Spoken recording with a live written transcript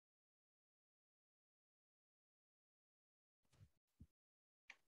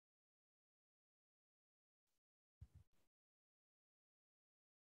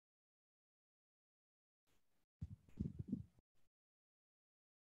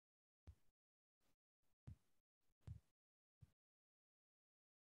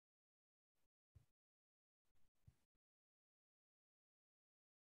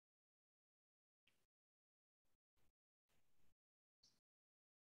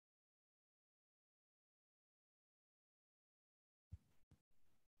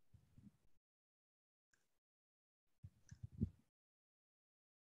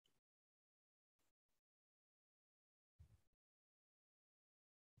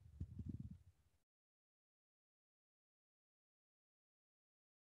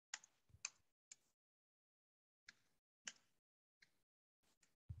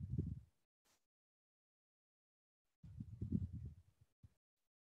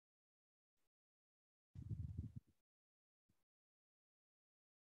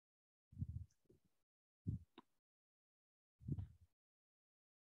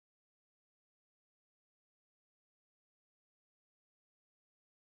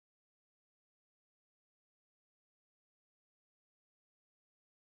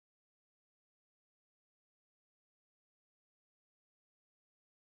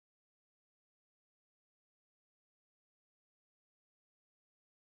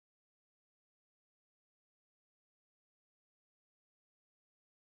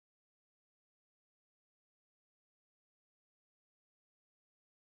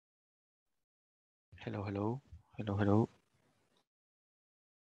Hello, hello, hello, hello.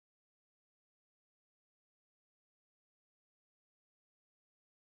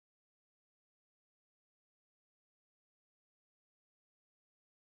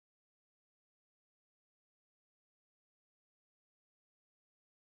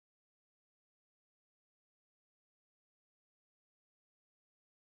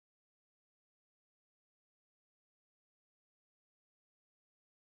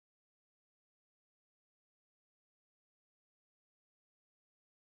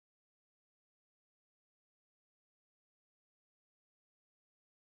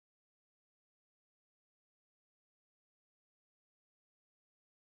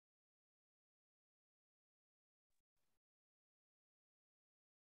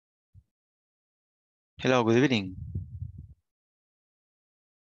 Hello, good evening.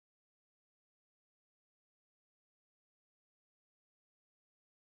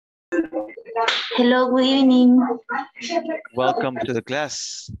 Hello, good evening. Welcome to the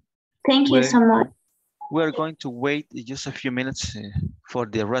class. Thank you We're, so much. we're going to wait just a few minutes for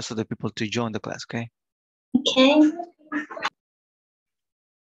the rest of the people to join the class, okay? Okay.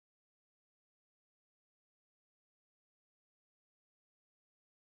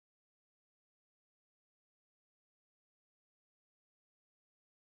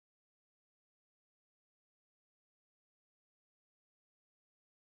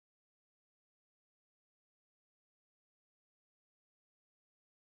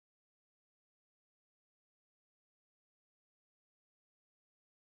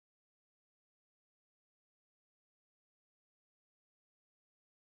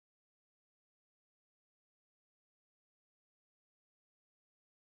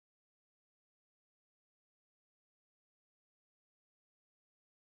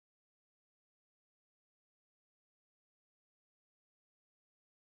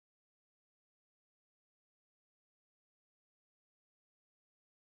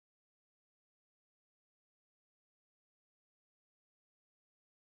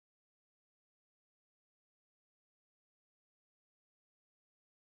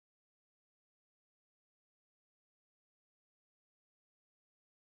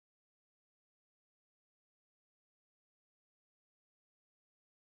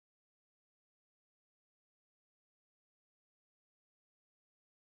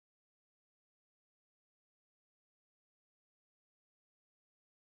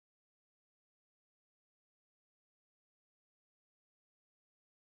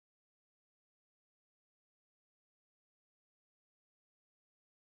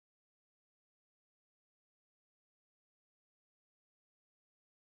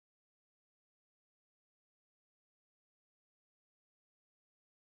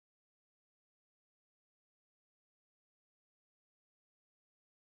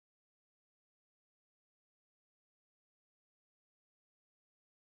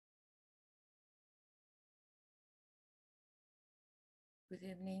 Good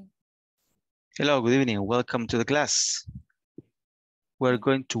evening. Hello, good evening. Welcome to the class. We're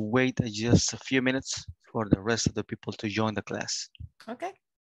going to wait just a few minutes for the rest of the people to join the class. Okay.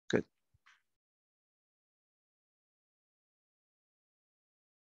 Good.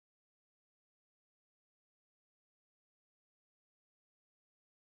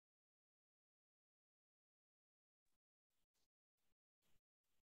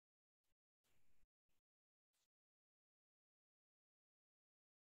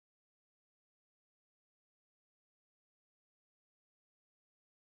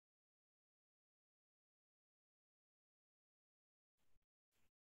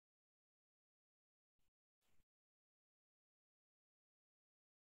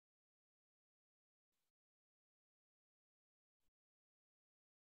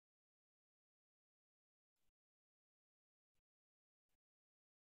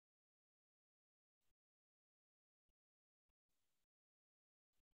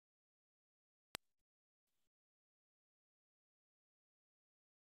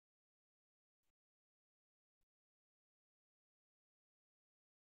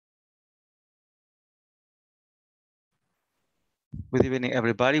 Good evening,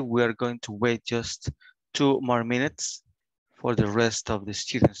 everybody. We are going to wait just 2 more minutes for the rest of the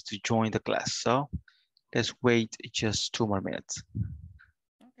students to join the class. So let's wait just 2 more minutes.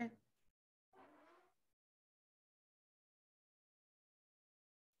 Okay.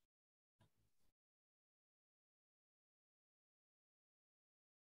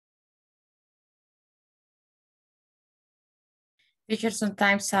 Teacher,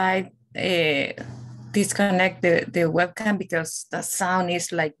 sometimes I disconnect the webcam because the sound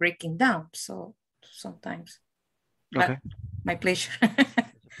is like breaking down. So sometimes. Okay. My pleasure.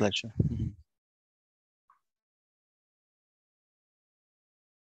 Pleasure.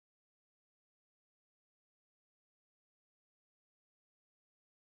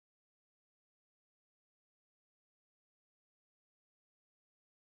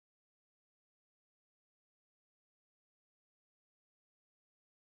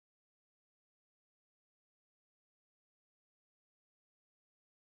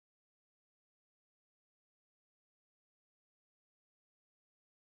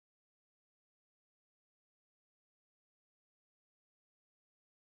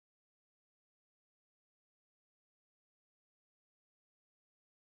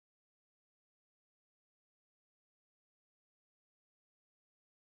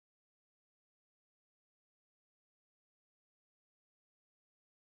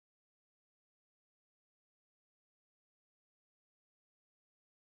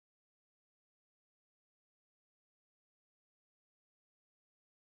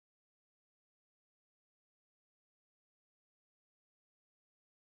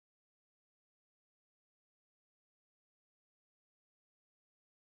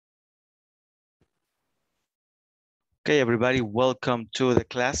 Okay, everybody, welcome to the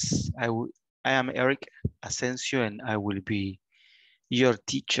class. I am Eric Asensio, and I will be your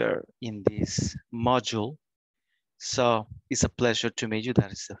teacher in this module. So it's a pleasure to meet you.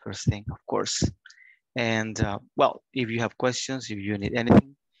 That is the first thing, of course. And well, if you have questions, if you need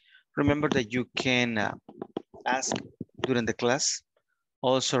anything, remember that you can ask during the class.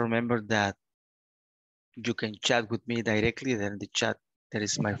 Also remember that you can chat with me directly. There in the chat, there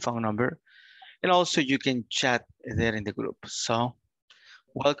is my phone number. And also you can chat there in the group. So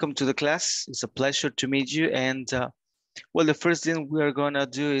welcome to the class. It's a pleasure to meet you. And well, the first thing we are gonna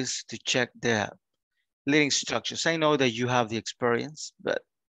do is to check the leading structures. I know that you have the experience, but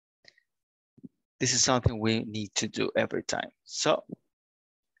this is something we need to do every time. So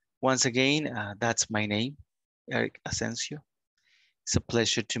once again, that's my name, Eric Asensio. It's a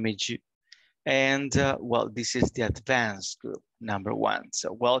pleasure to meet you. And well, this is the advanced group, number 1.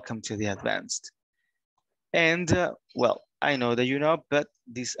 So welcome to the advanced. And well, I know that you know, but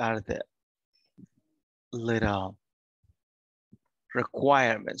these are the little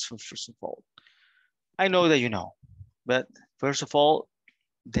requirements. First of all, I know that you know, but first of all,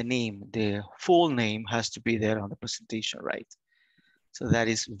 the name, the full name has to be there on the presentation, right? So that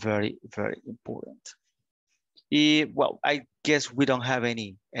is very, very important. Well, I guess we don't have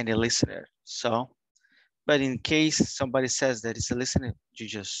any listener. So, but in case somebody says that it's a listener, you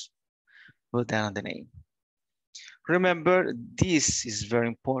just put down the name. Remember, this is very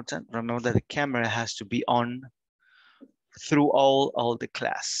important. Remember that the camera has to be on through all the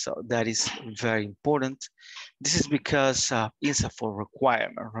class. So that is very important. This is because INSAFORP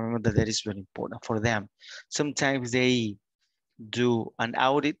requirement. Remember that is very important for them. Sometimes they do an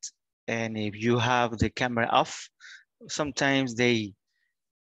audit, and if you have the camera off, sometimes they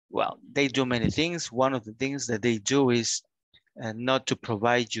do many things. One of the things that they do is not to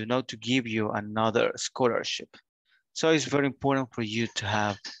provide you, not to give you another scholarship. So it's very important for you to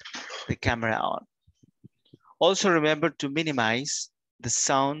have the camera on. Also remember to minimize the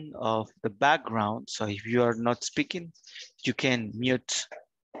sound of the background. So if you are not speaking, you can mute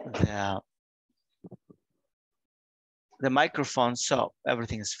the microphone, so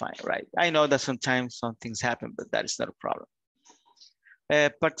everything is fine, right? I know that sometimes some things happen, but that is not a problem.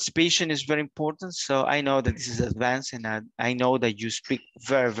 Participation is very important. So I know that this is advanced, and I know that you speak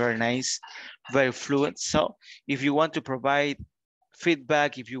very, very nice, very fluent. So if you want to provide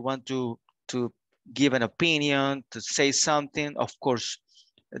feedback, if you want to give an opinion, to say something, of course,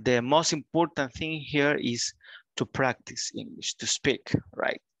 the most important thing here is to practice English, to speak,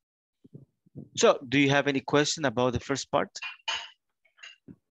 right? So do you have any question about the first part?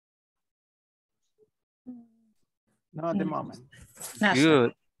 Not at the moment.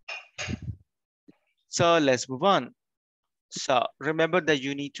 Good. So let's move on. So remember that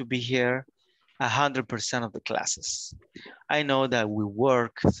you need to be here 100% of the classes. I know that we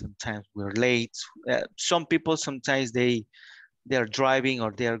work, sometimes we're late. Some people, sometimes they are driving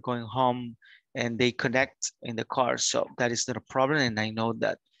or they are going home and they connect in the car. So that is not a problem. And I know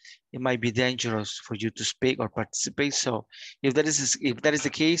that it might be dangerous for you to speak or participate. So if that is the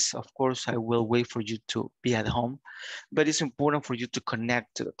case, of course, I will wait for you to be at home. But it's important for you to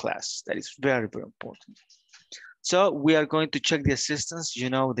connect to the class. That is very, very important. So we are going to check the assistance. You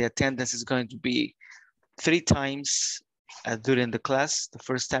know, the attendance is going to be 3 times during the class. The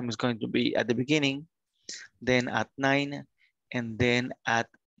first time is going to be at the beginning, then at 9, and then at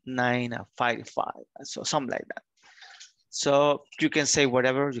 9:55. So something like that. So you can say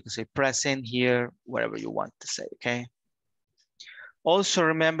whatever, you can say present here, whatever you want to say, okay? Also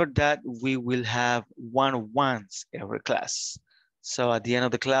remember that we will have one-on-ones every class. So at the end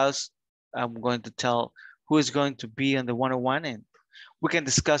of the class, I'm going to tell who is going to be on the one-on-one, and we can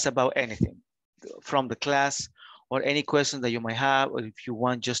discuss about anything from the class or any questions that you might have, or if you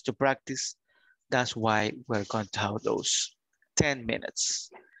want just to practice. That's why we're going to have those 10 minutes.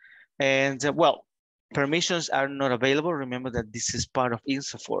 And well, permissions are not available. Remember that this is part of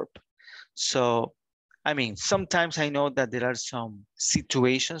INSAFORP. So, I mean, sometimes I know that there are some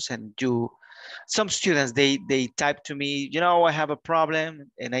situations and some students, they type to me, you know, I have a problem.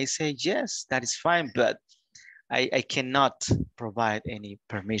 And I say, yes, that is fine, but I cannot provide any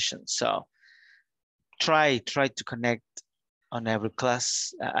permission. So try to connect on every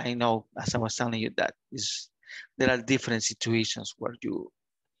class. I know, as I was telling you, there are different situations where you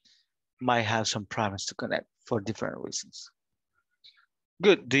might have some problems to connect for different reasons.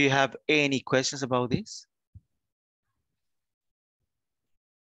 Good. Do you have any questions about this?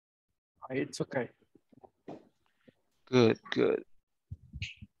 It's okay. Good.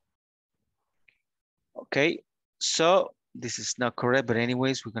 Okay, so this is not correct, but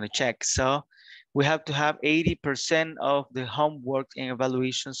anyways, we're gonna check. So We have to have 80% of the homework and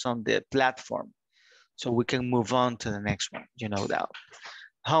evaluations on the platform. So we can move on to the next one, you know that.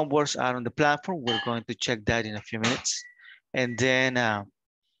 Homeworks are on the platform. We're going to check that in a few minutes. And then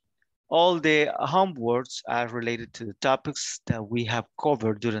all the homeworks are related to the topics that we have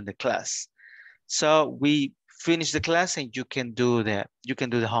covered during the class. So we finish the class and you can do the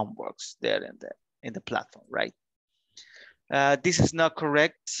homeworks there in the platform, right? This is not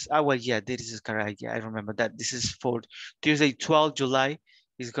correct. Well, yeah, this is correct. Yeah, I remember that. This is for Tuesday, 12 July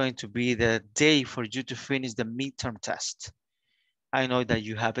is going to be the day for you to finish the midterm test. I know that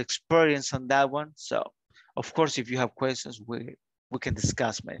you have experience on that one. So of course, if you have questions, we can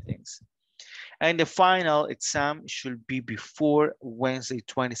discuss many things. And the final exam should be before Wednesday,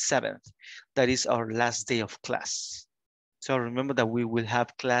 27th. That is our last day of class. So remember that we will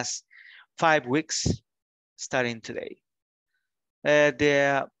have class 5 weeks starting today.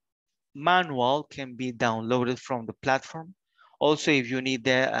 The manual can be downloaded from the platform. Also, if you need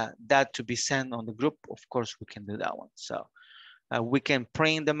that to be sent on the group, of course, we can do that one. So we can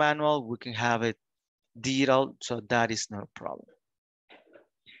print the manual, we can have it digital, so that is no problem.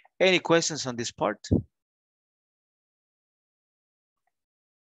 Any questions on this part?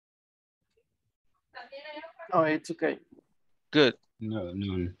 No, it's okay. Good. No,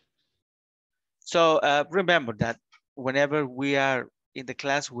 none. So remember that whenever we are in the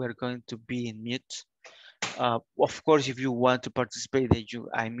class, we're going to be in mute. Of course, if you want to participate, then you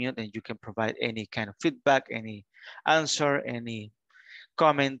unmute and you can provide any kind of feedback, any answer, any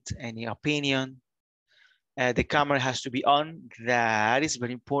comment, any opinion. The camera has to be on. That is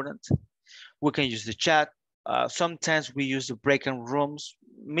very important. We can use the chat. Sometimes we use the breakout rooms.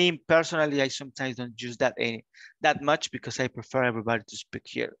 Me personally, I sometimes don't use that much because I prefer everybody to speak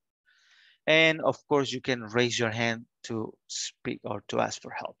here. And of course, you can raise your hand to speak or to ask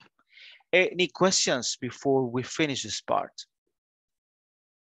for help. Any questions before we finish this part?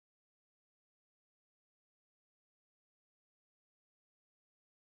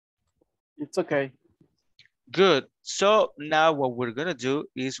 It's okay. Good. So now what we're gonna do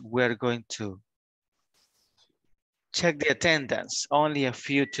is we're going to check the attendance. Only a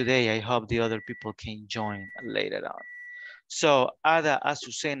few today. I hope the other people can join later on. So Ada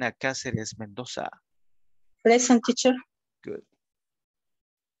Azucena Cáceres Mendoza. Present, teacher. Good.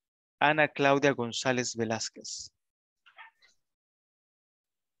 Ana Claudia González Velázquez.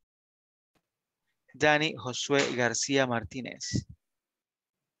 Dani Josué García Martínez.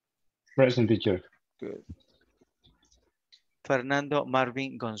 Present, teacher. Good. Fernando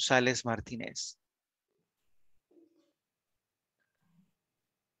Marvin González Martínez.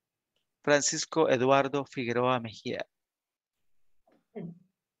 Francisco Eduardo Figueroa Mejía.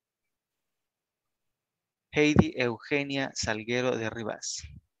 Heidi Eugenia Salguero de Rivas.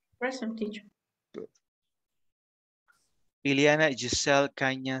 Present, teacher. Good. Iliana Giselle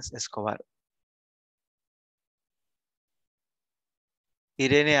Cañas Escobar.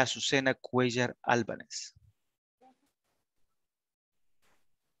 Irene Azucena Cuellar Álvarez.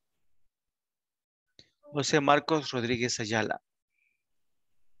 José Marcos Rodríguez Ayala.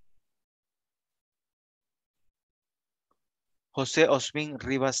 José Osmin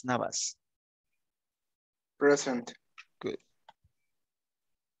Rivas Navas. Present. Good.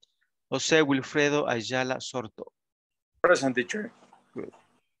 José Wilfredo Ayala Sorto. Present, teacher. Good.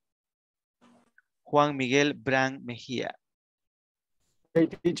 Juan Miguel Bran Mejía. Hey,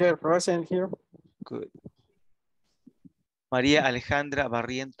 teacher, present here. Good. María Alejandra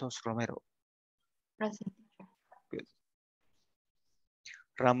Barrientos Romero. Present. Good.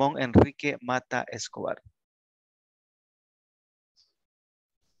 Ramón Enrique Mata Escobar.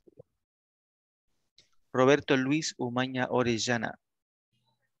 Roberto Luis Umaña Orellana.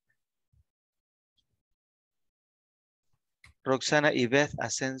 Roxana Iveth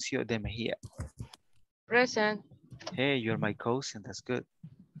Asensio de Mejía. Present. Hey, you're my cousin, that's good.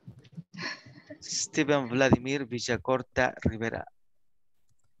 Steven Vladimir Villacorta Rivera.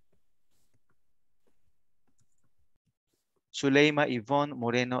 Zuleima Ivonne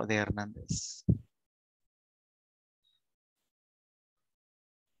Moreno de Hernández.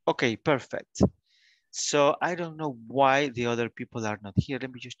 Okay, perfect. So I don't know why the other people are not here.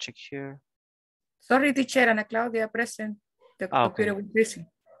 Let me just check here. Sorry, teacher, Ana Claudia, present. The Okay. computer was busy.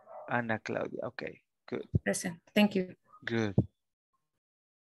 Ana Claudia, okay, good, Present. Thank you. good.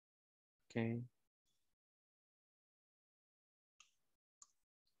 Okay.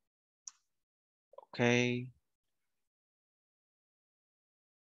 Okay.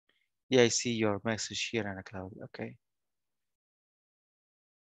 Yeah, I see your message here, Ana Claudia, okay.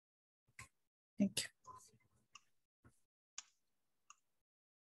 Thank you.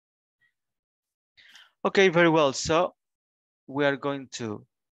 Okay, very well. So we are going to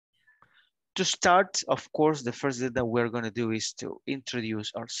start. Of course, the first thing that we're going to do is to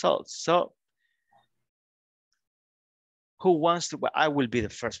introduce ourselves. So who wants to? Well, I will be the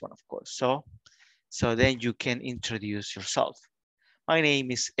first one, of course. So then you can introduce yourself. My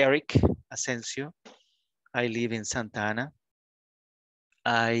name is Eric Asensio. I live in Santa Ana.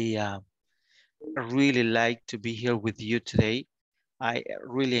 I really like to be here with you today. I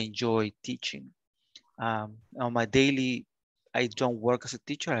really enjoy teaching. On my daily, I don't work as a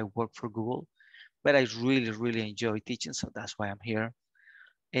teacher, I work for Google, but I really enjoy teaching, so that's why I'm here.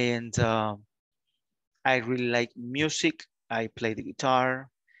 And I really like music. I play the guitar.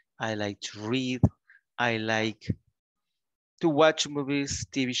 I like to read. I like to watch movies,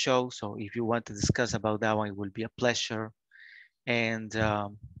 TV shows. So if you want to discuss about that one, it will be a pleasure. And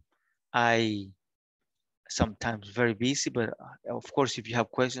I sometimes very busy, but of course, if you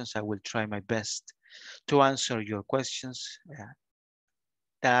have questions, I will try my best to answer your questions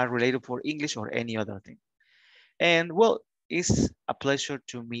that are related for English or any other thing. And well, it's a pleasure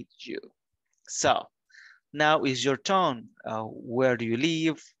to meet you. So now is your turn. Where do you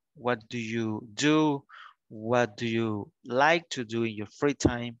live? What do you do? What do you like to do in your free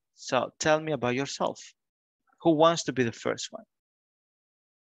time? So tell me about yourself. Who wants to be the first one?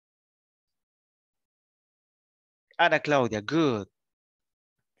 Ana Claudia, good.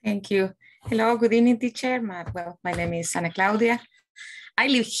 Thank you. Hello, good evening, teacher. My name is Ana Claudia. I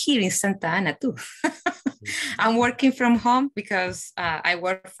live here in Santa Ana too. I'm working from home because I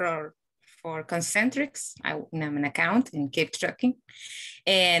work for Concentrics. I'm an account in Cape Trucking.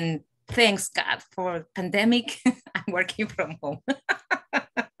 And thanks God for pandemic, I'm working from home.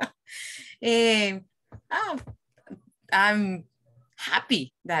 And I'm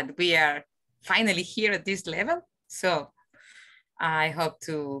happy that we are finally here at this level. So I hope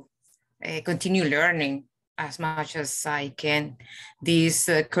to continue learning as much as I can. These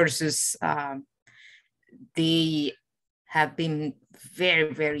courses, they have been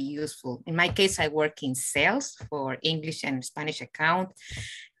very useful. In my case, I work in sales for English and Spanish account.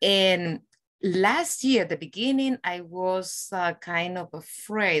 And last year, at the beginning, I was kind of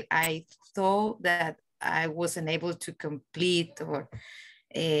afraid. I thought that I wasn't able to complete or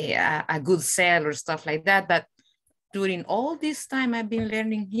a good sale or stuff like that. But during all this time I've been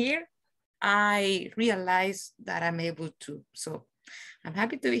learning here, I realized that I'm able to. So I'm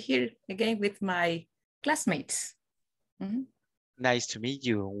happy to be here again with my classmates. Mm-hmm. Nice to meet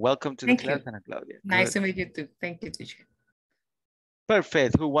you. Welcome to the class, Ana Claudia. Nice to meet you too. Thank you, teacher.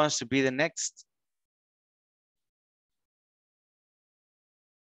 Perfect. Who wants to be the next?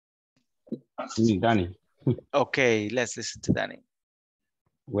 Danny. Okay, let's listen to Danny.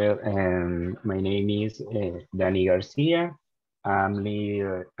 Well, my name is Danny Garcia. I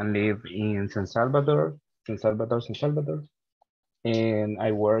live in San Salvador. And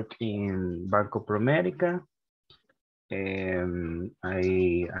I work in Banco Promérica. And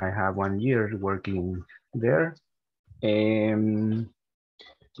I have 1 year working there.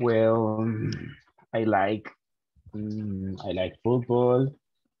 Well, I like football.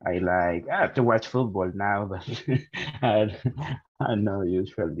 I like to watch football now, but I don't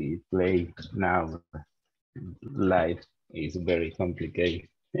usually play now. Life is very complicated.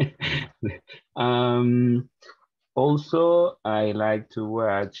 Also, I like to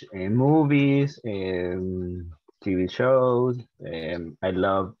watch movies and TV shows. I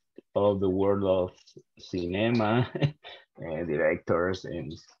love all the world of cinema, directors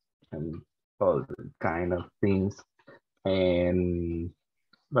and all kind of things.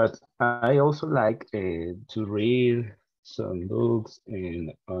 But I also like to read some books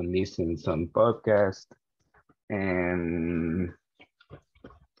and listen some podcasts. And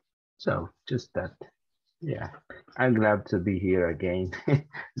so just that. Yeah, I'm glad to be here again,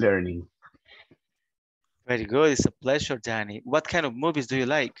 learning. Very good. It's a pleasure, Danny. What kind of movies do you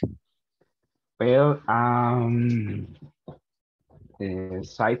like? Well,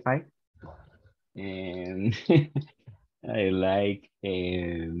 sci-fi, and I like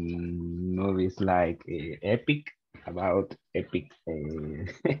movies like Epic, about epic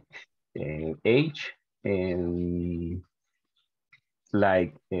age, and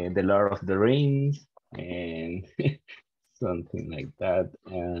like The Lord of the Rings, and something like that.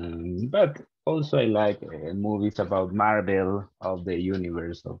 But also I like movies about Marvel, of the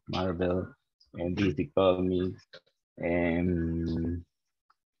universe of Marvel and DC Comics, and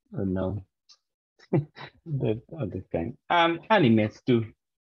I don't know, that other kind. Animes too.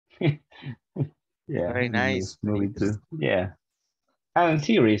 Yeah, Very nice. movie too. Yeah, and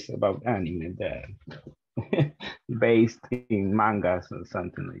series about anime that based in mangas or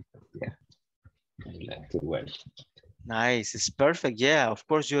something like that. Yeah. like to watch. Nice. It's perfect. Yeah, of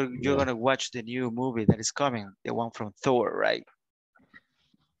course you're Yeah. gonna watch the new movie that is coming, the one from Thor, right?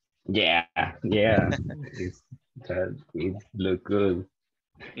 Yeah, yeah. It look good.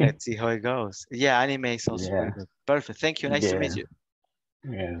 Let's see how it goes. Yeah, anime is also very Yeah, good. Perfect. Thank you. Nice to meet yeah,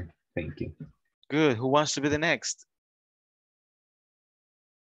 you. yeah. Thank you. Good. Who wants to be the next?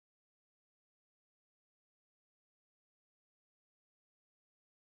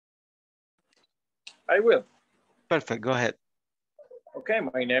 I will. Perfect. Go ahead. Okay,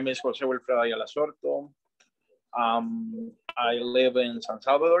 my name is Jose Wilfredo Ayala Sorto. I live in San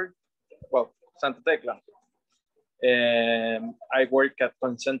Salvador, well, Santa Tecla. And I work at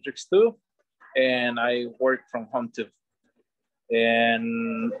Concentrics too, and I work from home too.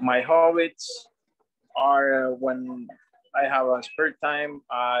 And my hobbies are when I have a spare time,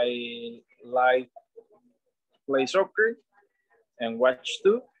 I like play soccer and watch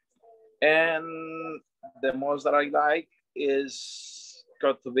too. And the most that I like is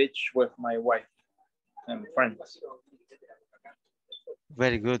go to beach with my wife and friends.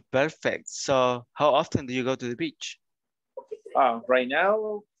 Very good. Perfect. So how often do you go to the beach? Right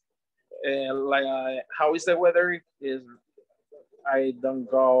now, how is the weather? Is I don't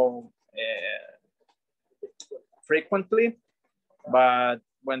go frequently, but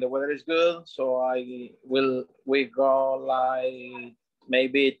when the weather is good, so we go like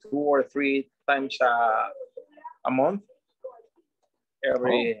maybe 2 or 3 times a month,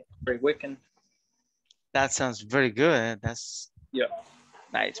 every weekend. That sounds very good. That's Yeah.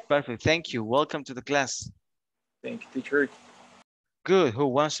 nice. Perfect. Thank you. Welcome to the class. Thank you, teacher. Good. Who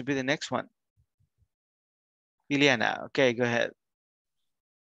wants to be the next one? Ileana. Okay, go ahead.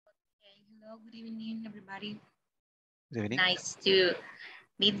 Hello, good evening, everybody. Good evening. Nice to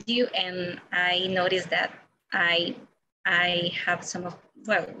meet you. And I noticed that I have some of,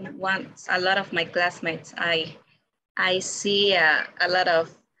 well, a lot of my classmates. I see a lot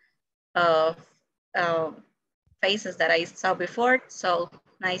of faces that I saw before. So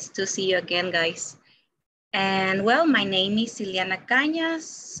nice to see you again, guys. And well, my name is Ileana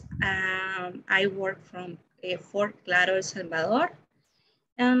Cañas. I work from Fort Claro, El Salvador.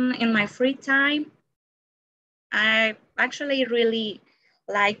 And in my free time, I actually really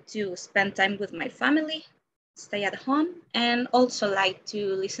like to spend time with my family, stay at home, and also like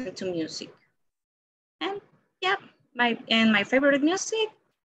to listen to music. And yeah, my favorite music,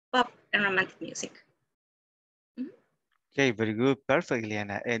 pop and romantic music. Okay, very good. Perfect,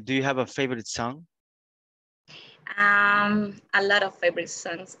 Ileana. And do you have a favorite song? A lot of favorite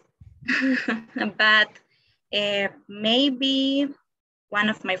songs, but maybe one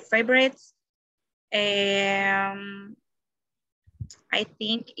of my favorites, I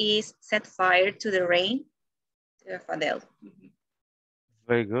think, is Set Fire to the Rain, to Adele.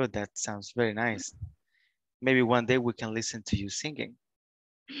 Very good. That sounds very nice. Maybe one day we can listen to you singing.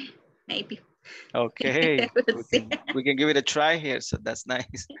 Maybe. Okay, We'll see. we can give it a try here. So that's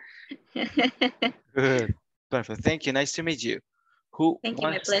nice. Good. Perfect. Thank you. Nice to meet you. Who Thank you,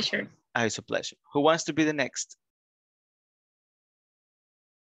 my wants? pleasure. It's a pleasure. Who wants to be the next?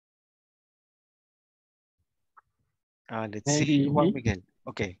 Let's see. Maybe Juan me. Miguel.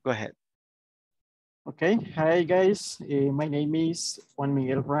 Okay, go ahead. Okay, hi guys. My name is Juan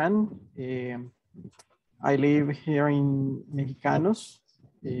Miguel Ran. I live here in Mexicanos.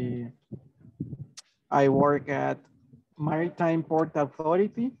 I work at Maritime Port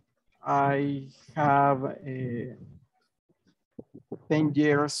Authority. I have 10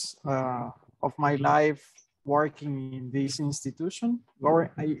 years of my life working in this institution.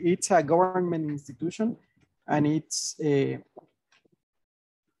 It's a government institution, and its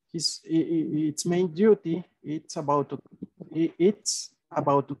main duty it's about to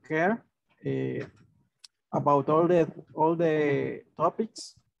care about all the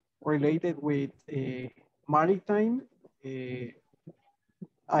topics related with maritime.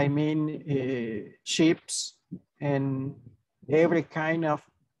 I mean ships and every kind of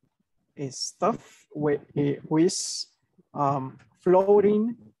stuff with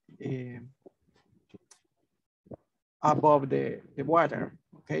floating above the water.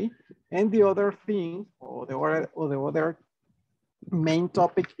 Okay, and the other thing, or the other main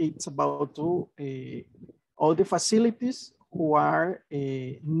topic, it's about all the facilities who are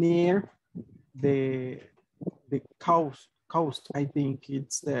near the coast. I think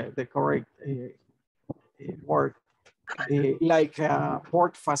it's the correct word. Like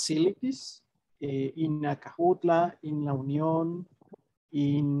port facilities in Acajutla, in La Unión,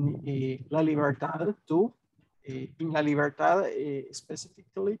 in La Libertad too. In La Libertad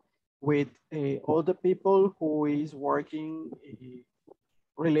specifically, with all the people who is working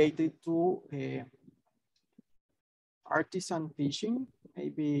related to artisan fishing.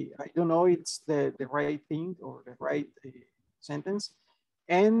 Maybe, I don't know, it's the right thing or the right sentence.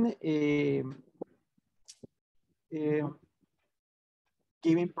 And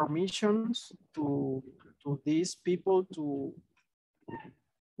giving permissions to these people to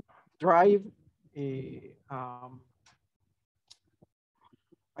drive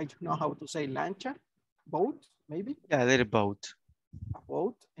I don't know how to say, lancha, boat, maybe? Yeah, a little boat. A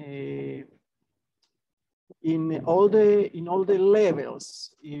boat. In all the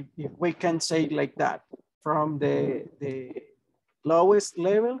levels, if we can say it like that, from the lowest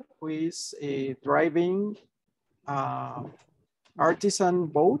level, who is driving artisan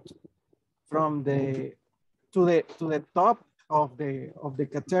boat, from the to the top of the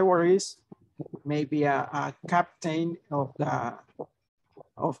categories, maybe a captain of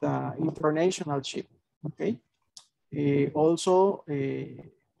the international ship. Okay. Also, the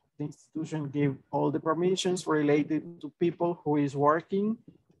institution give all the permissions related to people who is working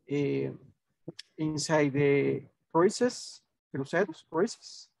inside the cruises,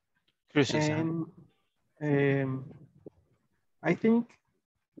 cruises. And I think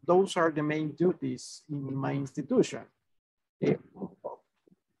those are the main duties in my institution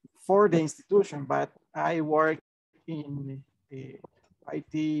for the institution, but I work in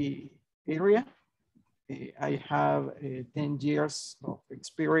IT area. I have 10 years of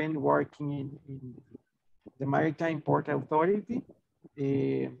experience working in the Maritime Port Authority.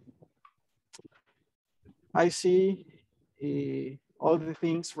 I see all the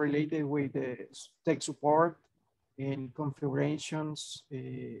things related with the tech support and configurations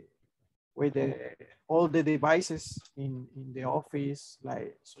with all the devices in the office,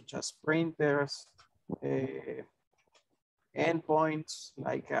 like such as printers, endpoints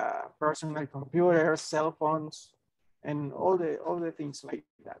like personal computers, cell phones, and all the things like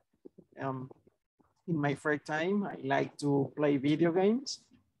that. In my free time, I like to play video games.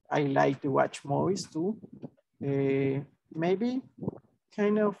 I like to watch movies too. Maybe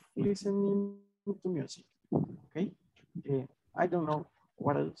kind of listening to music. Okay. I don't know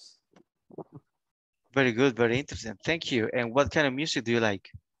what else. Very good, very interesting. Thank you. And what kind of music do you like?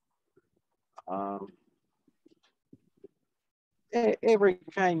 Every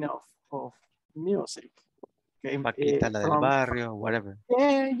kind of music. Okay. Paquita, la del barrio, whatever.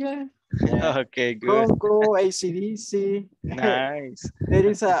 Yeah. Okay, good. Coco, AC/DC. Nice. There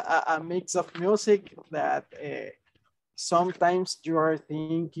is a mix of music that sometimes you are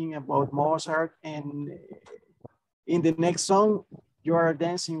thinking about Mozart, and in the next song you are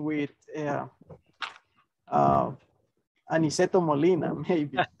dancing with Aniceto Molina,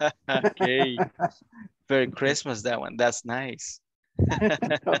 maybe. Okay. Very Christmas, that one. That's nice.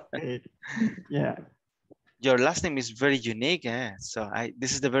 Okay. Yeah. Your last name is very unique, eh? So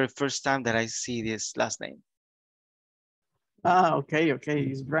this is the very first time that I see this last name. Okay.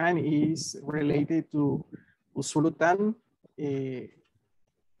 His brand is related to Sultan.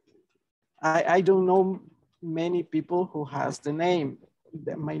 I don't know many people who has the name,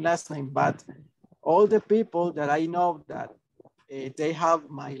 my last name, but all the people that I know that they have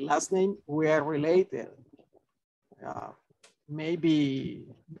my last name, we are related. Maybe,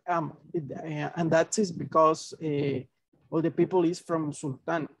 and that is because all the people is from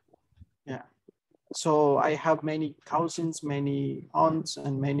Sultan. Yeah. So I have many cousins, many aunts,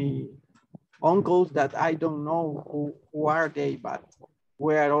 and many uncles that I don't know who are they, but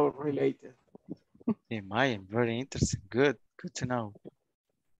we are all related. Mayan, very interesting. Good to know.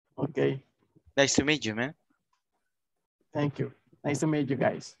 Okay. Nice to meet you, man. Thank you. Nice to meet you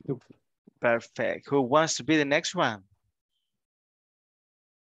guys too. Perfect. Who wants to be the next one?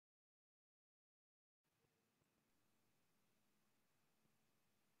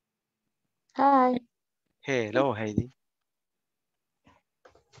 Hi. Hello, Heidi.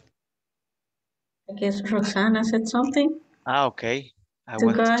 I guess Roxana said something. Okay.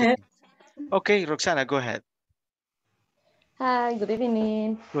 So go ahead. Okay, Roxana, go ahead. Hi, good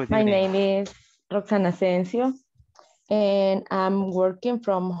evening. Good My evening. name is Roxana Asensio, and I'm working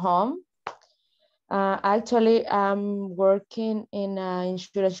from home. Actually, I'm working in an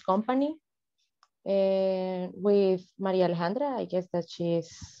insurance company with Maria Alejandra. I guess that she's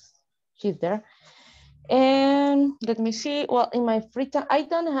there. And let me see, well, in my free time, I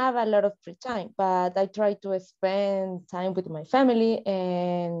don't have a lot of free time, but I try to spend time with my family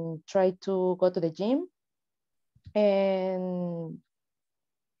and try to go to the gym and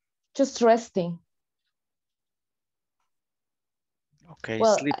just resting. Okay,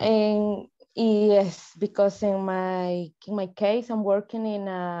 Well, sleeping. and yes, because in my case, I'm working in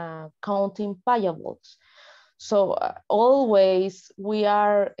accounting payables. So always we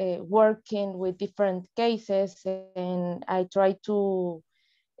are working with different cases, and I try to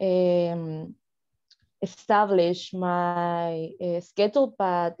establish my schedule,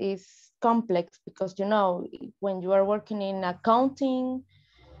 but it's complex because, you know, when you are working in accounting,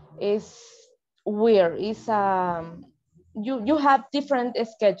 it's weird. It's you have different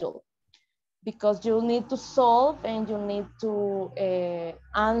schedule because you need to solve and you need to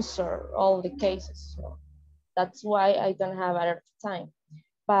answer all the cases. So that's why I don't have a lot of time.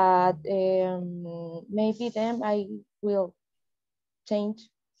 But maybe then I will change.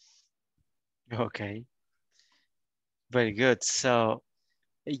 Okay, very good. So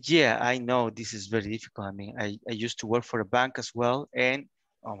yeah, I know this is very difficult. I mean, I used to work for a bank as well, and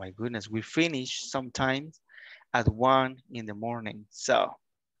oh my goodness, we finish sometimes at 1 in the morning. So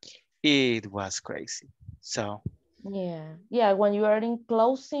it was crazy. So Yeah, when you are in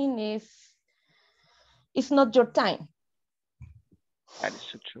closing, it's not your time. that is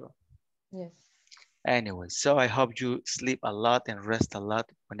so true. Yes. Anyway, so I hope you sleep a lot and rest a lot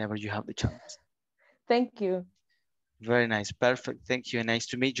whenever you have the chance. Thank you. Very nice. Perfect. Thank you. Nice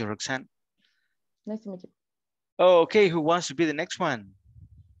to meet you, Roxanne. Nice to meet you. Okay, who wants to be the next one?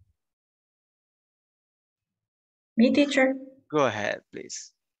 Me, teacher. Go ahead,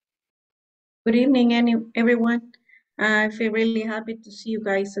 please. Good evening, everyone. I feel really happy to see you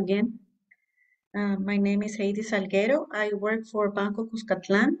guys again. My name is Heidi Salguero. I work for Banco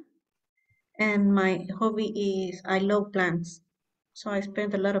Cuscatlan, and my hobby is I love plants. So I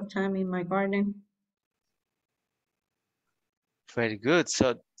spend a lot of time in my garden. Very good.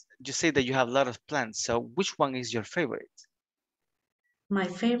 So you say that you have a lot of plants. So which one is your favorite? My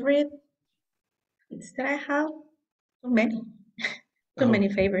favorite is that I have too many, too Oh, many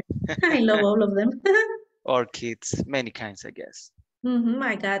favorites. I love all of them. orchids, many kinds, I guess.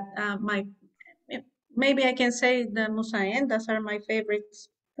 I got maybe I can say the musaendas are my favorites,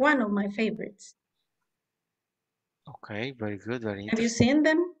 one of my favorites. Okay, very good, very Have you interesting. seen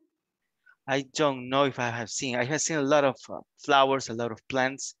them? I don't know if I have seen. I have seen a lot of flowers, a lot of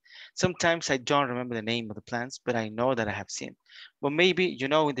plants. Sometimes I don't remember the name of the plants, but I know that I have seen. Well, maybe, you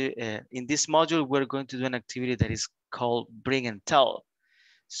know, in this module, we're going to do an activity that is called bring and tell.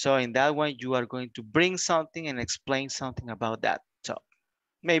 So in that one, you are going to bring something and explain something about that. So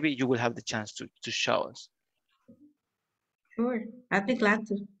maybe you will have the chance to show us. Sure, I'd be glad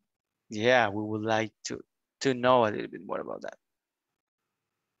to. Yeah, we would like to know a little bit more about that.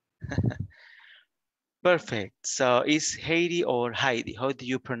 Perfect. So is Heidi or Heidi? How do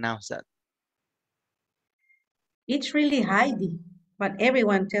you pronounce that? It's really Heidi, but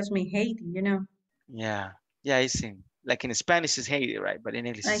everyone tells me Heidi, you know. Yeah, yeah, I see. Like in Spanish is Heidi, right? But in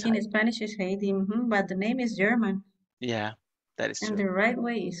English is Like in Heidi. Spanish is Heidi, but the name is German, Yeah, that is and true. the right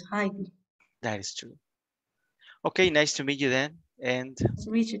way is Heidi. That is true. Okay, nice to meet you then. And Nice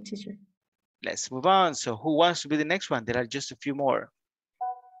to meet you, teacher. let's move on. So who wants to be the next one? There are just a few more.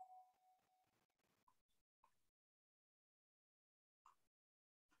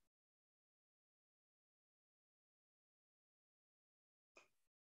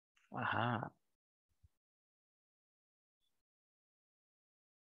 Aha.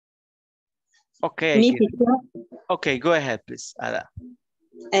 Okay, Me, teacher. okay, go ahead, please, Ada.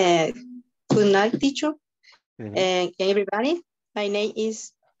 Good night, teacher. Good evening. Everybody. My name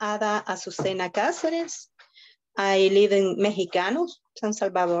is Ada Azucena Cáceres. I live in Mexicanos, San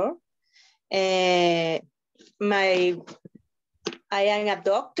Salvador. I am a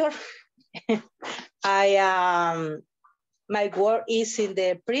doctor. My work is in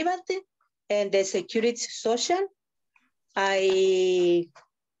the private and the security social.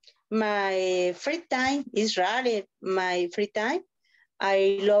 My free time is rarely my free time.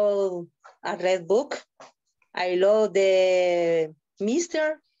 I love a read book. I love the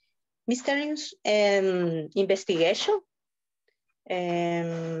mysteries and investigation.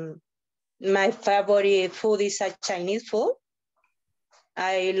 My favorite food is a Chinese food.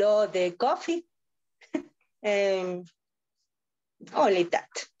 I love the coffee. Only that.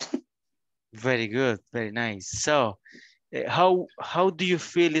 Very good, very nice. So how do you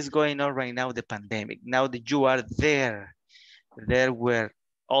feel is going on right now, the pandemic? Now that you are there where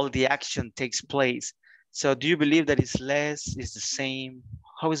all the action takes place. So do you believe that it's less, it's the same?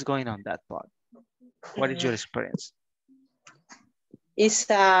 How is going on that part? What is your experience?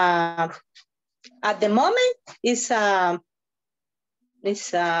 It's at the moment it's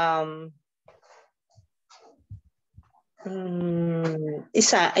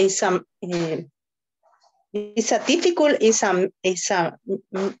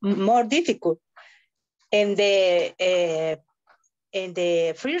more difficult. And the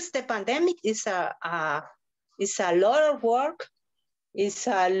first the pandemic is It's a lot of work. It's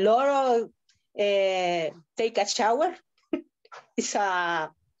a lot of take a shower. It's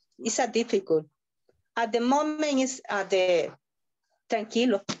a difficult. At the moment, it's the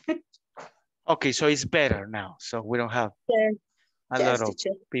tranquilo. Okay, so it's better now. So we don't have Yes, a yes, lot of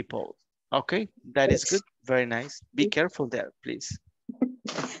teacher. people. Okay, that is Yes. good. Very nice. Be careful there, please.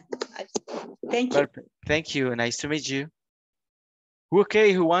 Thank you. Perfect. Thank you. Nice to meet you.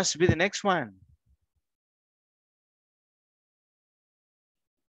 Okay, who wants to be the next one?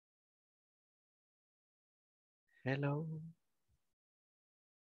 Hello.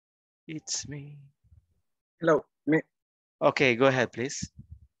 It's me. Hello, me. Okay, go ahead, please.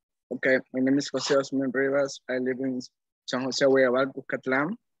 Okay, my name is Jose Osman Rivas. I live in San Jose, Guayabal,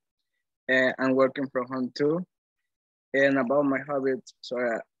 Cuscatlán. I'm working from home too. And about my habits, so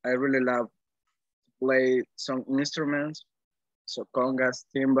I really love to play some instruments, so congas,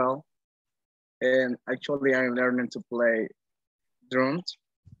 timbal, and actually I'm learning to play drums.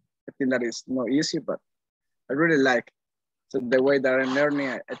 I think that is not easy, but I really like it. So the way that I'm learning,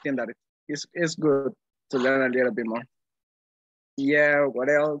 I think that it's good to learn a little bit more. Yeah, what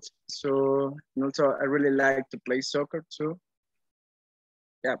else? So, and also I really like to play soccer too.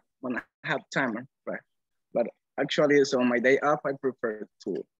 Yeah, when I have time, right? But actually, so on my day off, I prefer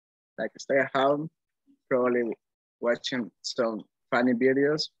to like stay at home, probably watching some funny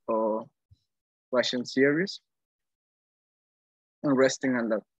videos or watching series and resting on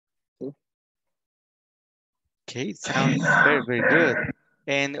that too. Okay, sounds very, very good.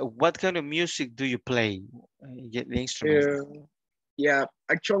 And what kind of music do you play? The instrument? Yeah,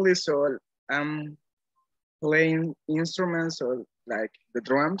 actually, so I'm playing instruments or like the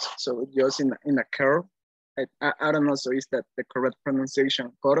drums, so just in a curve. I don't know, so is that the correct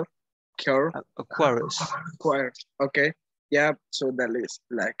pronunciation? Curve? Curve? Chorus. Choir. Okay. Yeah, so that is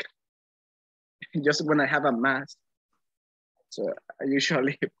like just when I have a mass. So I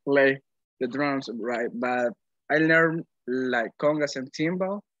usually play the drums, right? But I learned like congas and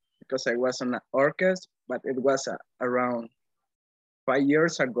timbal because I was on an orchestra, but it was around 5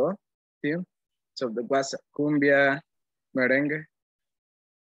 years ago. Too. So there was cumbia, merengue.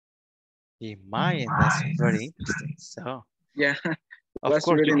 Mayan, that's very interesting. So, yeah, of was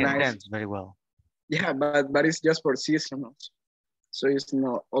course, really you can nice. dance very well. Yeah, but it's just for seasonals, so it's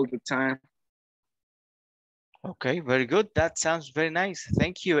not all the time. Okay, very good. That sounds very nice.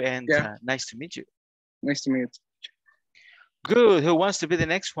 Thank you, and Yeah. nice to meet you. Nice to meet you. Good. Who wants to be the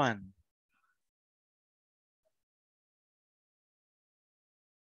next one?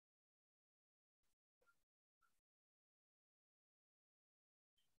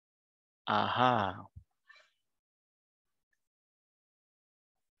 Aha.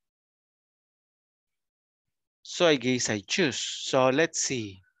 So I guess I choose. So let's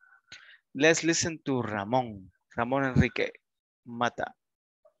see. Let's listen to Ramon. Ramon Enrique Mata.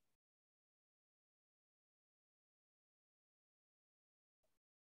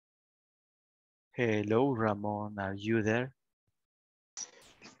 Hello, Ramon. Are you there?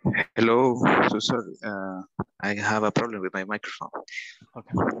 Hello, so sorry. I have a problem with my microphone.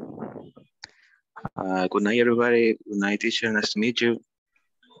 Okay. Good night, everybody. Good night, teacher. Nice to meet you.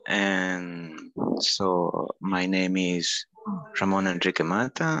 And so my name is Ramon Enrique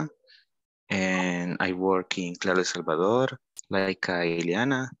Mata, and I work in Claro El Salvador, like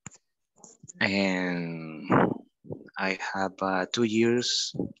Ileana. And I have 2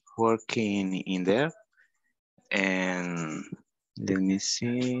 years working in there. And let me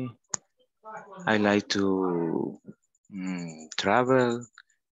see. I like to travel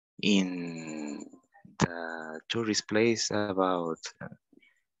in the tourist place about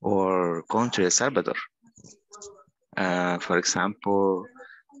our country, El Salvador. For example,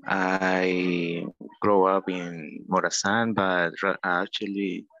 I grew up in Morazan, but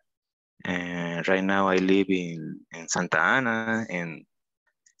actually right now I live in Santa Ana, and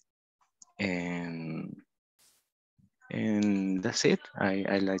that's it.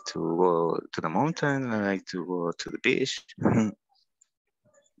 I like to go to the mountain. I like to go to the beach.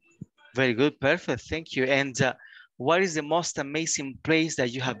 Very good. Perfect. Thank you. And what is the most amazing place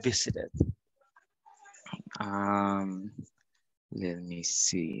that you have visited? Let me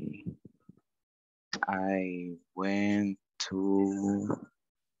see. I went to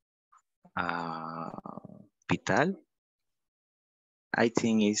Pital. I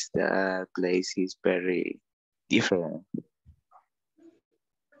think the place is very different.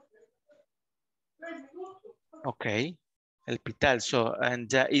 Okay, El Pital. So,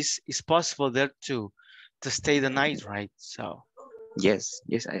 and is possible there to stay the night, right? So. Yes,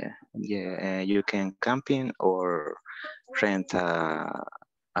 yeah. You can camping or rent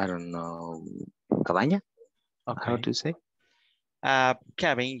I don't know, cabaña. how to say?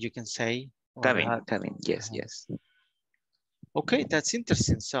 Cabin, you can say. Cabin, yes, yes. Okay, that's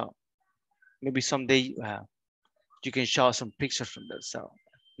interesting. So maybe someday you can show some pictures from that. So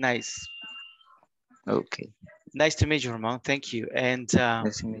nice. Okay. Nice to meet you, Ramon. Thank you. And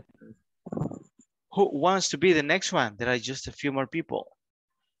Nice to meet you. who wants to be the next one? There are just a few more people.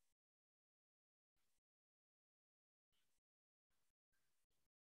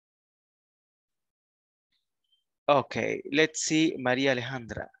 Okay, let's see Maria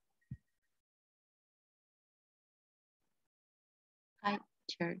Alejandra. Hi,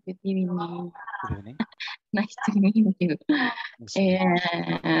 teacher. Good evening. Good evening. Nice to meet you. Nice to meet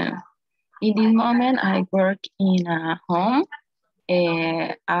you. In this moment, I work in a home.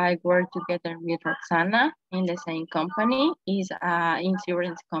 I work together with Roxana in the same company. It's an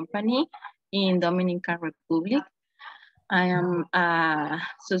insurance company in Dominican Republic. I am a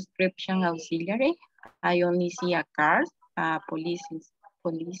subscription auxiliary. I only see a car, a police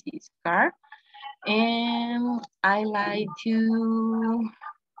car. And I like to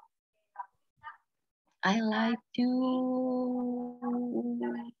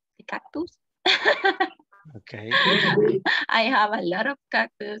the cactus. Okay. I have a lot of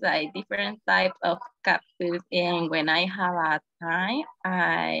cactus, like different types of cactus. And when I have a time,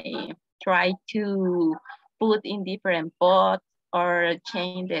 I try to put in different pots or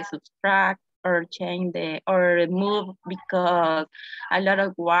change the subtract or or move because a lot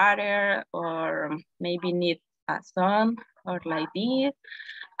of water or maybe need a sun or like this.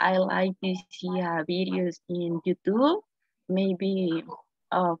 I like to see videos in YouTube, maybe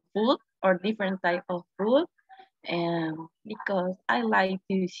food or different type of food, and because I like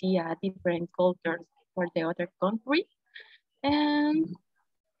to see different cultures for the other country. And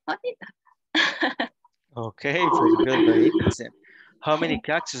what is that? Okay, very good, very interesting. How many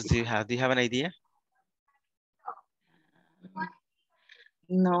cactus do you have? Do you have an idea?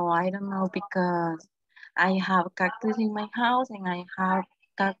 No, I don't know because I have cactus in my house and I have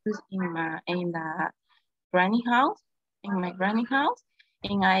cactus in the granny house, in my granny house,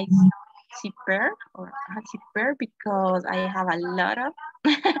 and I see pear or I see pear because I have a lot of,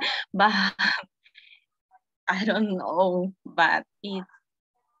 but I don't know, but it's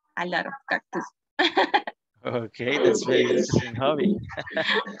a lot of cactus. Okay, that's very interesting hobby.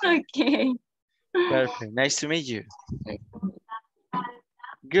 Okay. Perfect. Nice to meet you.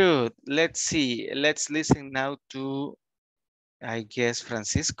 Good. Let's see. Let's listen now to, I guess,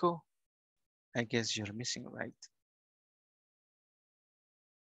 Francisco. I guess you're missing, right?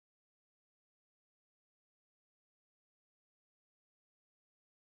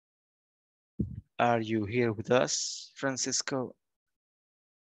 Are you here with us, Francisco?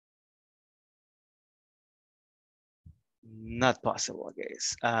 Not possible, I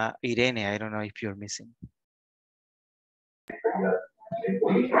guess. Irene, I don't know if you're missing.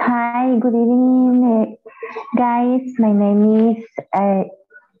 Hi, good evening, guys. My name is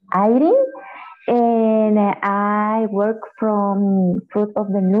Irene, and I work from Fruit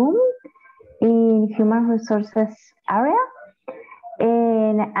of the Loom in Human Resources area.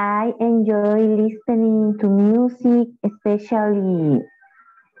 And I enjoy listening to music, especially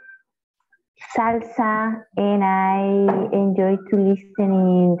salsa, and I enjoy to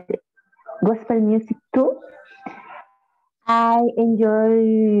listening gospel music too. I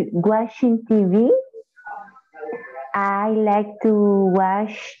enjoy watching TV. I like to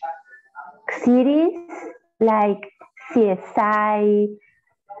watch series like CSI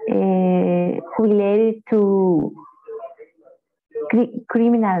related to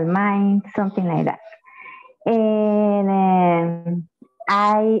criminal minds, something like that. And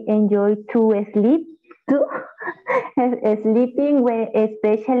I enjoy to sleep too. Sleeping,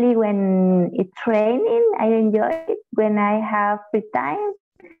 especially when it's raining, I enjoy it when I have free time.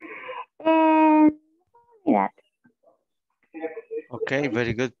 And that. Okay,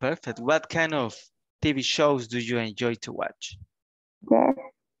 very good, perfect. What kind of TV shows do you enjoy to watch? Yes.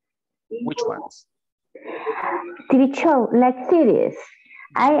 Which ones? TV show, like series.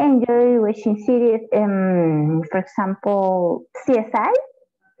 I enjoy watching series, for example, CSI.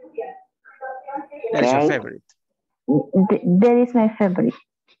 That is your favorite? That is my favorite.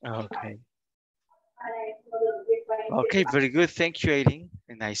 Okay. Okay, very good. Thank you, Aileen.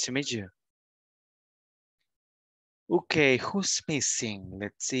 Nice to meet you. Okay, who's missing?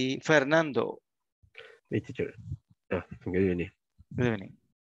 Let's see. Fernando. Hey, teacher. Good evening. Good evening.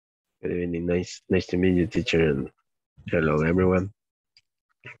 Good evening. Nice to meet you, teacher, and hello, everyone.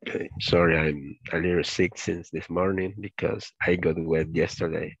 Okay, sorry, I'm a little sick since this morning because I got wet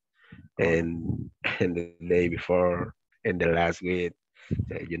yesterday and the day before and the last week,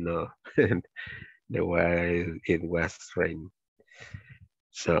 you know. the weather it was rain.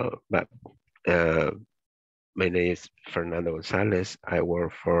 So, but my name is Fernando Gonzalez. I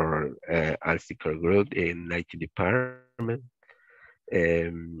work for Alcicore Group in IT department.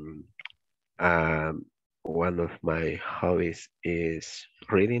 Um, um, one of my hobbies is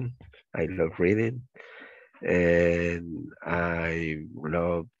reading. I love reading, and I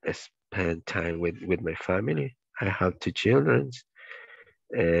love spend time with my family. I have two children,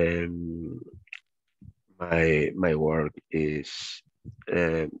 and my work is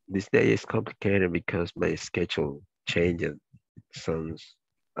this day is complicated because my schedule changed since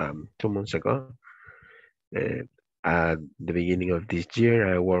 2 months ago. Uh, at the beginning of this year,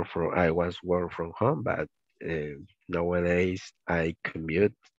 I was work from home, but nowadays I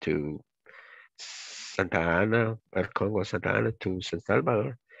commute to Santa Ana, El Congo, Santa Ana to San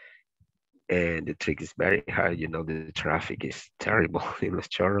Salvador, and the trick is very hard. You know, the traffic is terrible in Los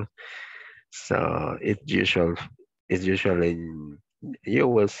Chorros, so it's usually you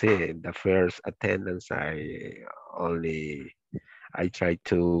will see the first attendance. I try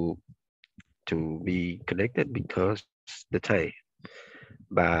to be connected because the time,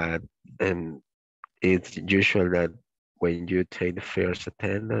 but and it's usual that when you take the first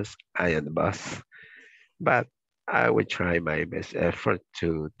attendance, I am the boss. But I will try my best effort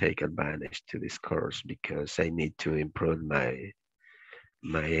to take advantage to this course because I need to improve my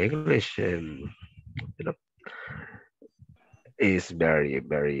English, and you know it's very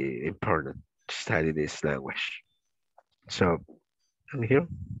important to study this language. So I'm here.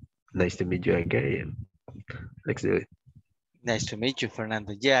 Nice to meet you again. Let's do it. Nice to meet you,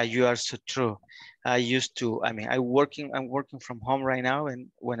 Fernando. Yeah, you are so true. I'm working from home right now, and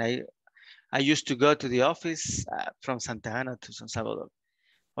when I used to go to the office from Santa Ana to San Salvador.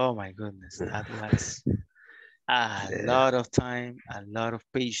 Oh my goodness, that was a Yeah. lot of time, a lot of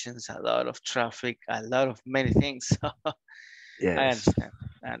patience, a lot of traffic, a lot of many things. I Yes. understand.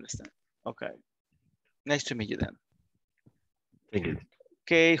 I understand. Okay. Nice to meet you then. Thank you.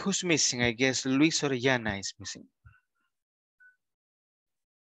 Okay, who's missing? I guess Luis Orellana is missing.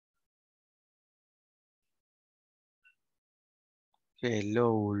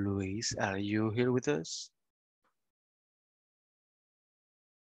 Hello, Luis. Are you here with us?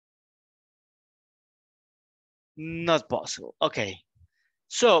 Not possible. Okay.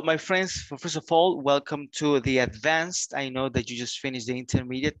 So, my friends, first of all, welcome to the advanced. I know that you just finished the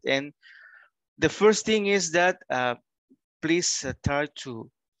intermediate, and the first thing is that please try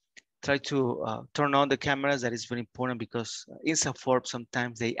to turn on the cameras. That is very important because INSAFORP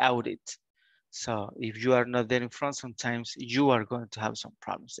sometimes they audit. So if you are not there in front, sometimes you are going to have some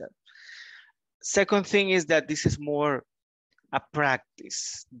problems there. Second thing is that this is more a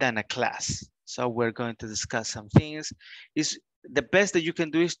practice than a class. So we're going to discuss some things. Is the best that you can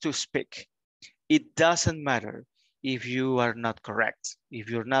do is to speak. It doesn't matter if you are not correct. If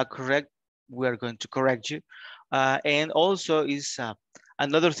you're not correct, we are going to correct you. And also is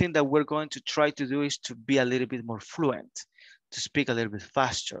another thing that we're going to try to do is to be a little bit more fluent, to speak a little bit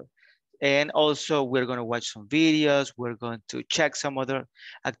faster. And also we're going to watch some videos. We're going to check some other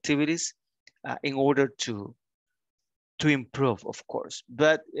activities in order to improve, of course,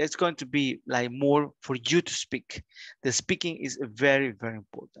 but it's going to be like more for you to speak. The speaking is very, very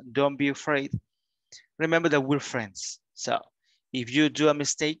important. Don't be afraid. Remember that we're friends. So if you do a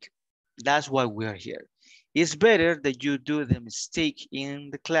mistake, that's why we're here. It's better that you do the mistake in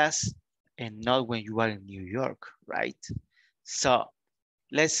the class and not when you are in New York, right? So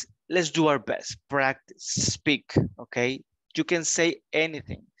let's do our best. Practice, speak, okay? You can say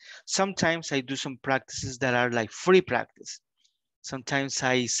anything. Sometimes I do some practices that are like free practice. Sometimes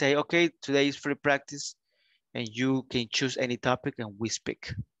I say, okay, today is free practice and you can choose any topic and we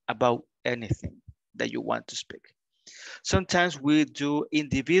speak about anything that you want to speak. Sometimes we do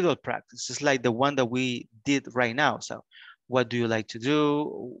individual practices like the one that we did right now. So what do you like to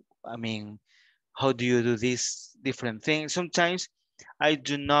do? I mean, how do you do these different things? Sometimes I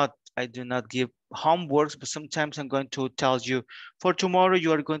do not give homeworks, but sometimes I'm going to tell you for tomorrow,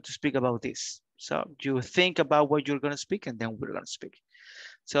 you are going to speak about this. So you think about what you're going to speak and then we're going to speak.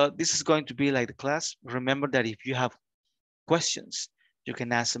 So this is going to be like the class. Remember that if you have questions, you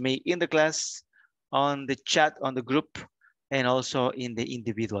can ask me in the class, on the chat, on the group, and also in the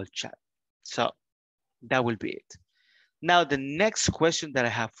individual chat. So that will be it. Now, the next question that I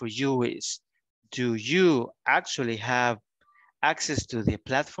have for you is, do you actually have access to the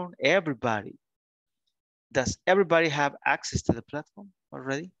platform? Everybody. Does everybody have access to the platform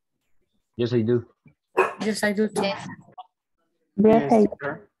already? Yes, I do. Yes, I do too. Yes,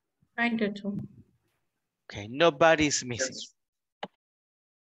 I do too. Okay, nobody's missing. Yes.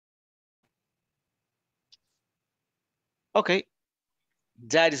 Okay,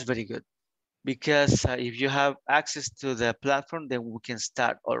 that is very good because if you have access to the platform, then we can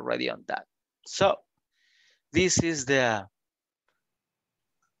start already on that. So this is the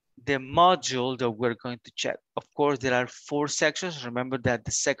module that we're going to check. Of course, there are 4 sections. Remember that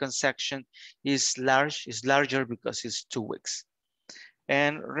the second section is larger because it's 2 weeks.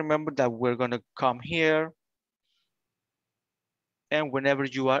 And remember that we're going to come here. And whenever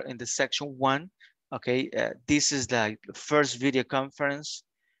you are in the section 1, okay, this is the first video conference.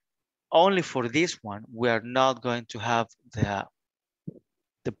 Only for this one, we are not going to have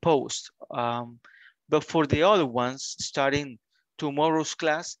the post. But for the other ones, starting tomorrow's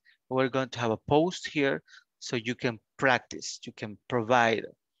class, we're going to have a post here so you can practice, you can provide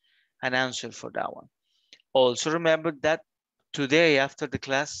an answer for that one. Also remember that today after the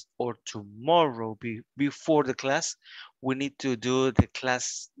class or tomorrow before the class, we need to do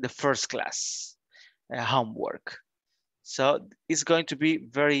the first class homework. So it's going to be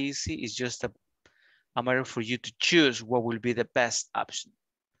very easy. It's just a matter for you to choose what will be the best option.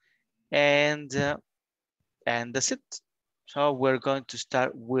 And that's it. So we're going to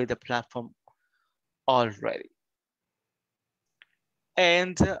start with the platform already.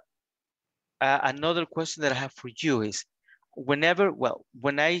 And another question that I have for you is, when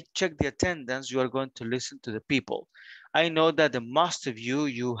I check the attendance, you are going to listen to the people. I know that the most of you,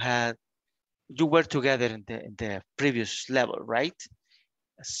 you were together in the previous level, right?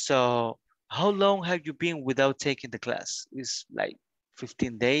 So how long have you been without taking the class? It's like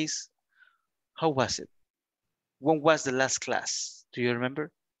 15 days. How was it? When was the last class? Do you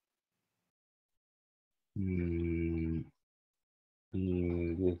remember? June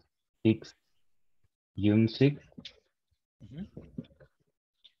 6th.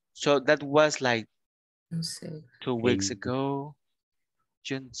 So that was like 2 weeks 8. ago,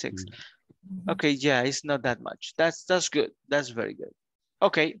 June 6th. Okay, yeah, it's not that much. That's good. That's very good.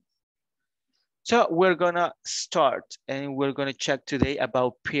 Okay. So we're gonna start and we're gonna check today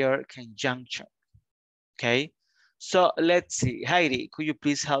about pair conjunction. Okay. So let's see. Heidi, could you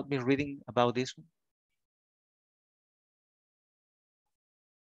please help me reading about this one?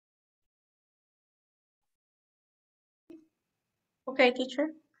 Okay, teacher.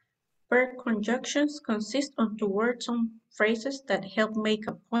 Pair conjunctions consist of 2 words or phrases that help make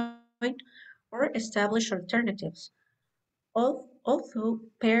a point or establish alternatives. Although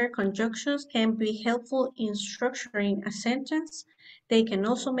pair conjunctions can be helpful in structuring a sentence, they can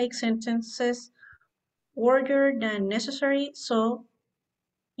also make sentences ordered than necessary, so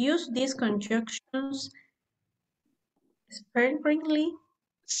use these conjunctions sparingly.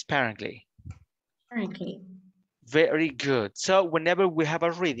 Sparingly. Sparingly. Very good. So whenever we have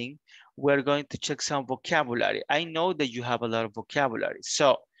a reading, we're going to check some vocabulary. I know that you have a lot of vocabulary.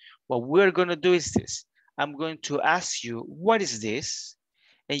 So what we're going to do is this. I'm going to ask you, what is this?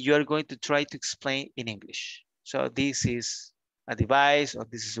 And you are going to try to explain in English. So this is a device, or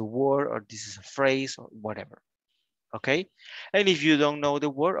this is a word, or this is a phrase, or whatever. Okay? And if you don't know the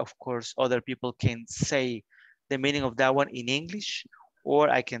word, of course, other people can say the meaning of that one in English, or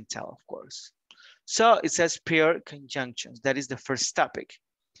I can tell, of course. So it says pair conjunctions. That is the first topic.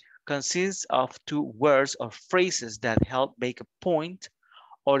 Consists of 2 words or phrases that help make a point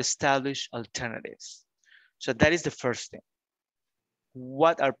or establish alternatives. So that is the first thing.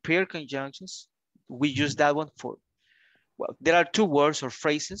 What are pair conjunctions? We use that one for, well, there are 2 words or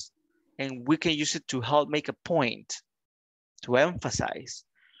phrases, and we can use it to help make a point, to emphasize,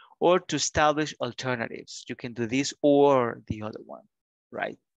 or to establish alternatives. You can do this or the other one,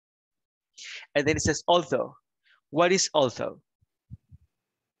 right? And then it says although. What is although?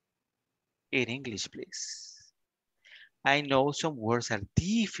 In English, please. I know some words are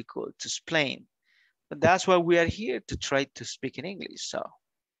difficult to explain, but that's why we are here, to try to speak in English. So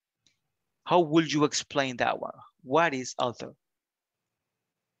how would you explain that one? What is although?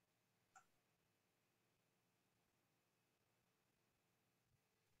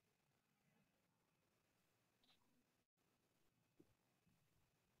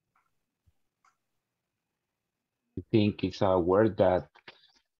 I think it's a word that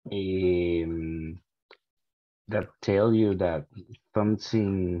that tell you that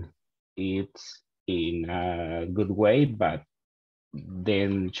something is in a good way, but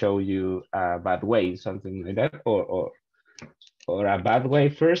then show you a bad way, something like that, or a bad way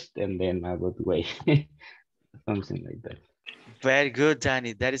first and then a good way, something like that. Very good,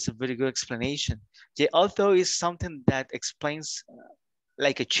 Danny. That is a very good explanation. The although is something that explains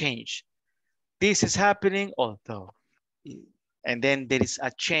like a change. This is happening, although, and then there is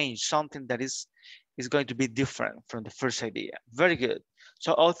a change, something that is going to be different from the first idea. Very good.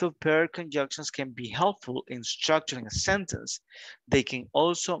 So although pair conjunctions can be helpful in structuring a sentence, they can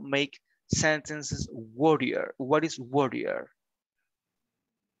also make sentences wordier. What is wordier?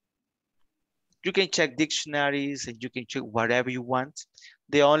 You can check dictionaries and you can check whatever you want.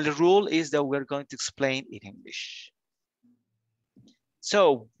 The only rule is that we're going to explain in English.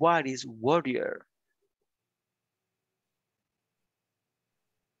 So what is wordier?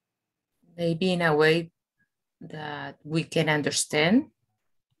 Maybe in a way that we can understand.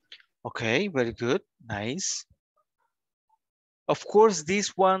 Okay, very good, nice. Of course, this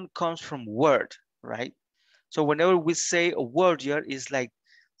one comes from word, right? So whenever we say a word here, is like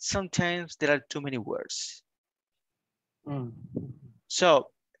sometimes there are too many words.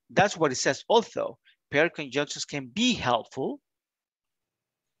 So that's what it says. Although pair conjunctions can be helpful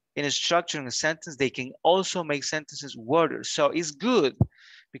in structuring a sentence, they can also make sentences wordier. So it's good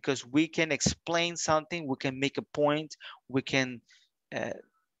because we can explain something, we can make a point, we can,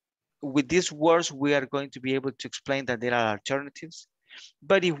 with these words, we are going to be able to explain that there are alternatives.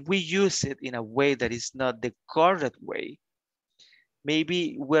 But if we use it in a way that is not the correct way,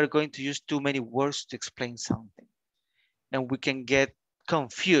 maybe we're going to use too many words to explain something. And we can get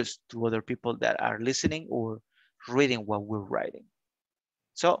confused to other people that are listening or reading what we're writing.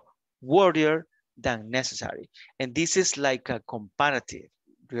 So wordier than necessary. And this is like a comparative.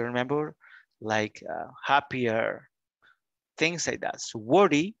 Do you remember? Like happier, things like that. So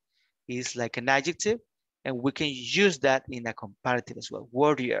wordy is like an adjective, and we can use that in a comparative as well.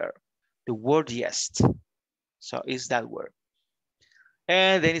 Wordier, the wordiest. So is that word.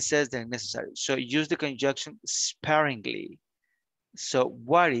 And then it says that necessary. So use the conjunction sparingly. So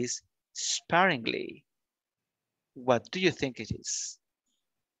what is sparingly? What do you think it is?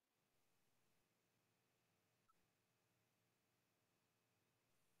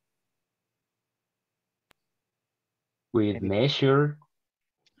 With measure.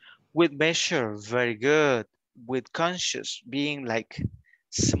 With measure, very good. With conscious, being like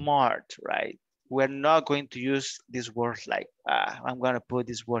smart, right? We're not going to use this word like, I'm going to put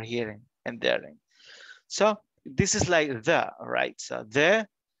this word here and there. So this is like the, right? So there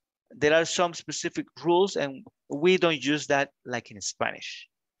are some specific rules and we don't use that like in Spanish.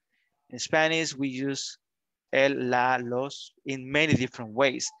 In Spanish, we use el, la, los in many different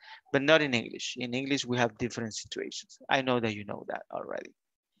ways, but not in English. In English, we have different situations. I know that you know that already.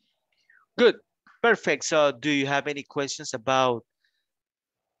 Good, perfect. So do you have any questions about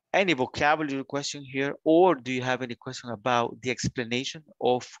any vocabulary question here, or do you have any question about the explanation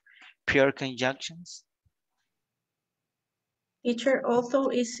of pair conjunctions? Teacher, also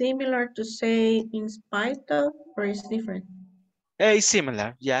is similar to say in spite of, or is different? It's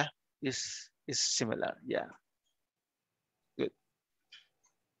similar, yeah. It's similar, yeah. Good.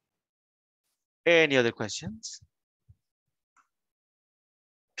 Any other questions?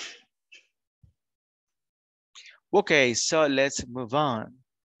 Okay, so let's move on.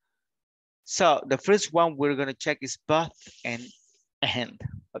 So the first one we're gonna check is both and,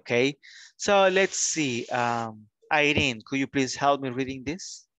 okay? So let's see, Irene, could you please help me reading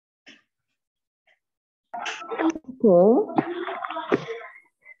this? Okay.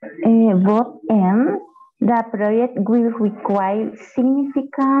 Both and the project will require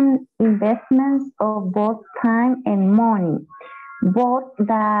significant investments of both time and money. Both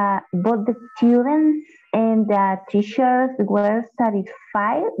the students and the teachers were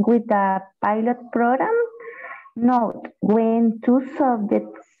satisfied with the pilot program. Note, when two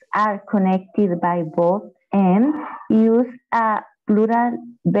subjects are connected by both and, use a plural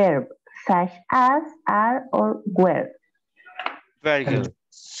verb such as are or were. Very good.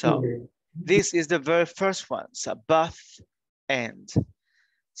 So this is the very first one. So both and.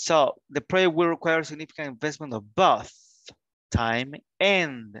 So the project will require significant investment of both time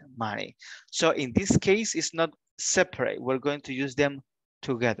and money. So in this case, it's not separate. We're going to use them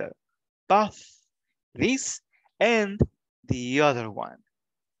together. Both this and the other one.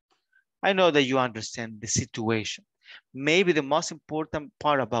 I know that you understand the situation. Maybe the most important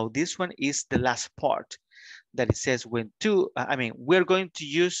part about this one is the last part that it says when two, we're going to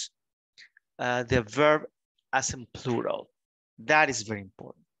use the verb as in plural. That is very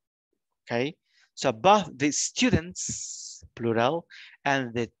important, okay? So both the students, plural,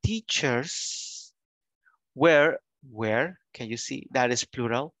 and the teachers were, can you see, that is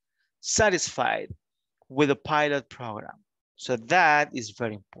plural, satisfied with the pilot program. So that is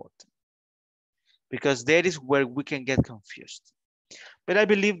very important because that is where we can get confused. But I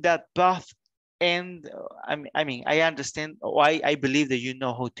believe that both and, I understand, or I believe that you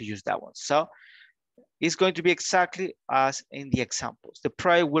know how to use that one. So it's going to be exactly as in the examples. The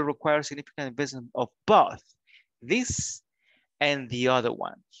project will require significant investment of both this and the other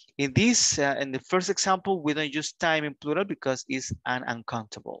one. In this, in the first example, we don't use time in plural because it's an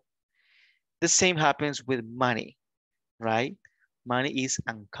uncountable. The same happens with money, right? Money is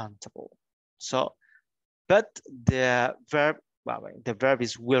uncountable. So, but the verb, well, the verb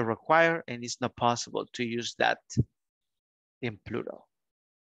is will require, and it's not possible to use that in plural.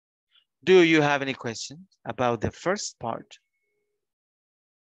 Do you have any questions about the first part?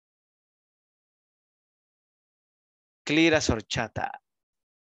 Clear as horchata.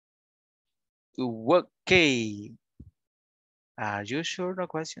 Okay. Are you sure? No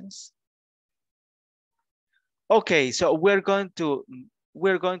questions? Okay, so we're going to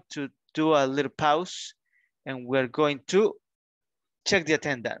do a little pause, and we're going to check the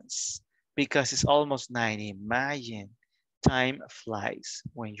attendance because it's almost 9. Imagine, time flies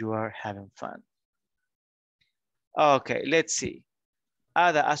when you are having fun. Okay, let's see.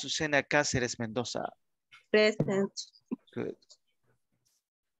 Ada Azucena Cáceres Mendoza. Present. Good.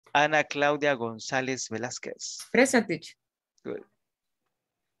 Ana Claudia González Velázquez. Present, teacher. Good.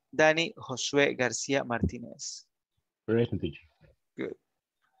 Dani Josué García Martínez. Present, teacher. Good.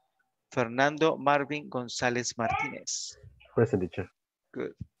 Fernando Marvin González Martínez. Present, teacher.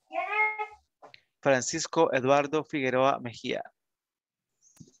 Good. Francisco Eduardo Figueroa Mejía.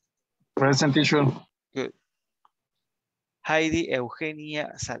 Present, teacher. Good. Heidi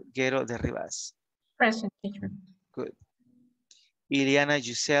Eugenia Salguero de Rivas. Present, teacher. Good. Iliana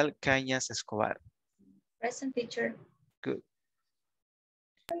Giselle Cañas Escobar. Present, teacher. Good.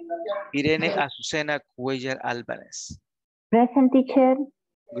 Irene Azucena Cuellar Álvarez. Present, teacher.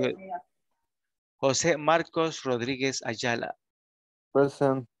 Good. José Marcos Rodríguez Ayala.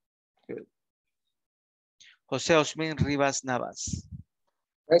 Present. Good. José Osmin Rivas Navas.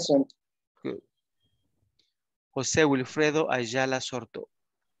 Present. Good. José Wilfredo Ayala Sorto.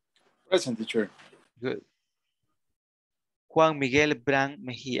 Present, teacher. Good. Juan Miguel Bran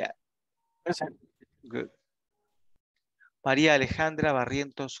Mejía. Present. Good. María Alejandra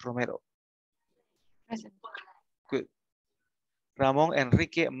Barrientos Romero. Present. Good. Ramón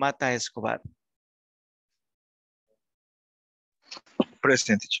Enrique Mata Escobar.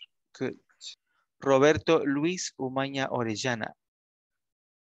 Present, teacher. Good. Roberto Luis Umaña Orellana.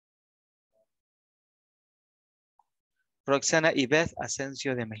 Roxana Iveth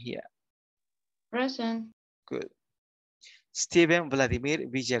Asensio de Mejía. Present. Good. Steven Vladimir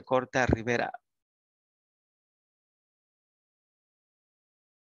Villacorta Rivera.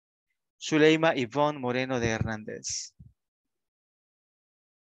 Zuleima Ivonne Moreno de Hernández.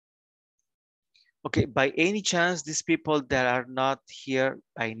 Okay, by any chance, these people that are not here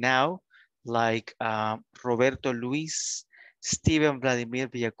by now, like Roberto Luis, Steven Vladimir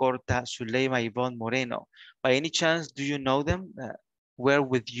Villacorta, Zuleima Ivonne Moreno, by any chance, do you know them? Were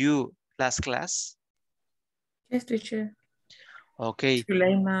with you last class? Yes, teacher. Okay.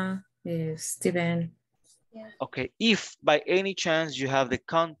 Suleima, Steven. Okay, if by any chance you have the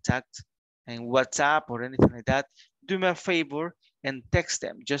contact and WhatsApp or anything like that, do me a favor and text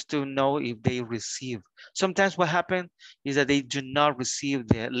them just to know if they receive. Sometimes what happens is that they do not receive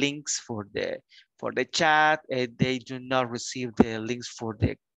the links for the chat, and they do not receive the links for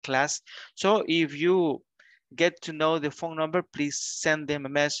the class. So if you get to know the phone number, please send them a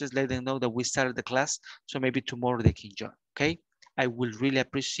message, let them know that we started the class, so maybe tomorrow they can join, okay? I will really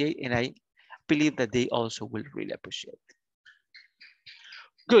appreciate, and I believe that they also will really appreciate.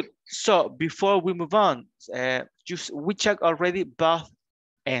 Good, so before we move on, we checked already both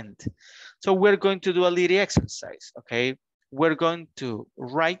and. So we're going to do a little exercise, okay? We're going to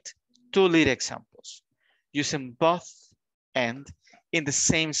write 2 little examples using both and in the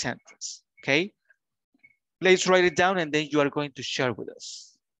same sentence, okay? Let's write it down and then you are going to share with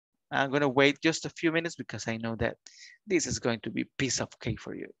us. I'm gonna wait just a few minutes because I know that this is going to be a piece of cake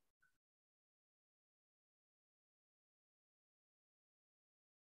for you.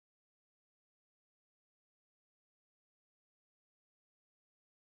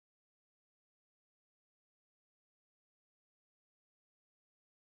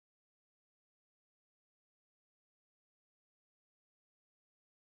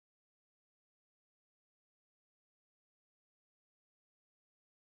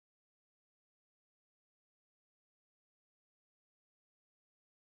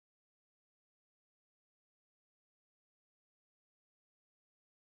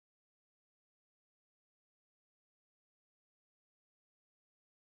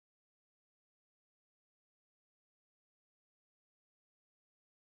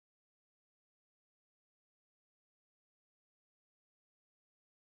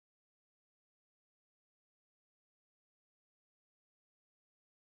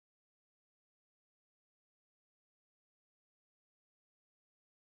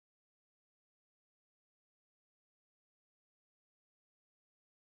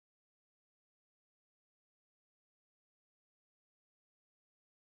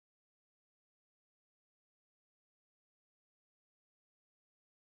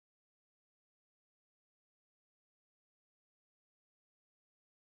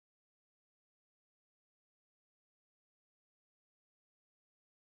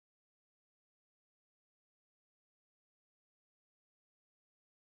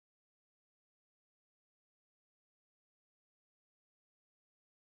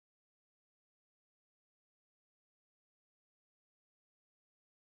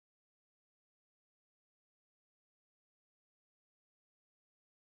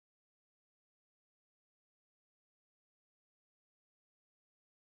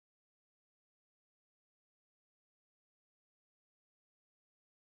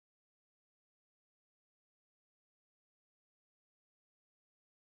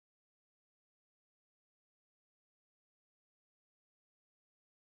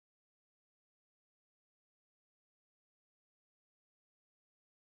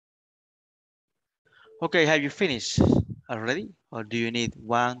 Okay, have you finished already? Or do you need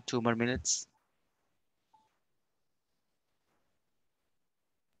 1, 2 more minutes?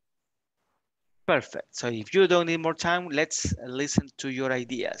 Perfect. So if you don't need more time, let's listen to your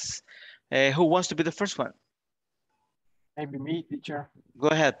ideas. Who wants to be the first one? Maybe me, teacher. Go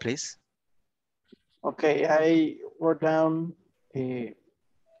ahead, please. Okay, I wrote down a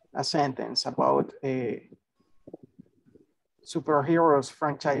sentence about superheroes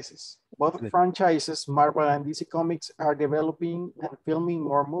franchises. Both franchises, Marvel and DC Comics, are developing and filming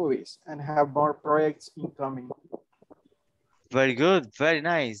more movies and have more projects incoming. Very good. Very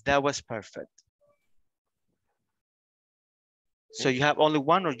nice. That was perfect. So you have only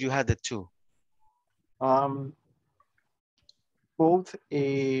one or you had the two? Both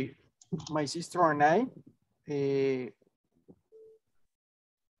my sister and I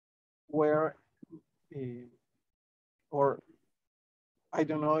were, or I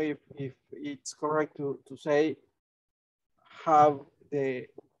don't know if it's correct to say, have the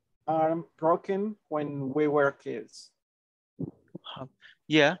arm broken when we were kids.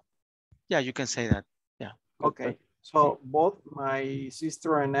 Yeah, you can say that. Yeah. Okay, so both my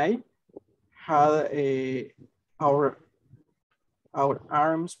sister and I had our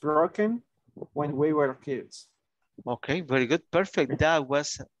arms broken when we were kids. Okay, very good. Perfect. That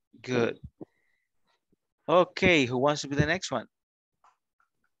was good. Okay, who wants to be the next one?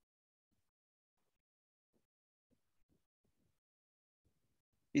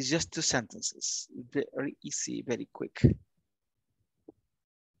 It's just 2 sentences. Very easy, very quick.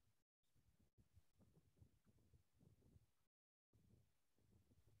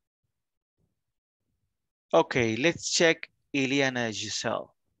 Okay, let's check Ileana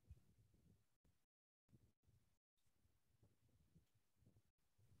Giselle.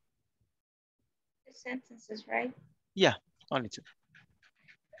 Sentences, right? Yeah, only 2.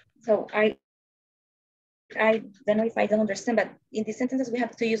 So I don't know if I don't understand, but in the sentences we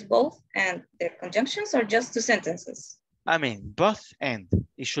have to use both and the conjunctions or just 2 sentences? I mean, both and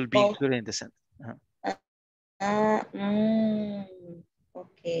it should be included in the sentence.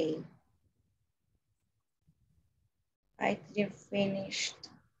 Okay. I didn't finish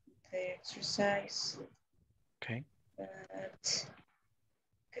the exercise. Okay. But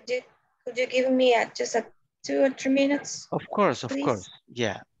could you give me just 2 or 3 minutes? Of course, please? of course.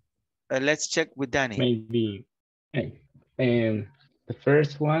 Yeah. Let's check with Danny. Maybe. The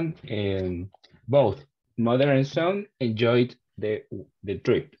first one, both mother and son enjoyed the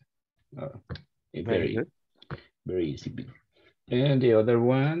trip. Very good. Very easy. And the other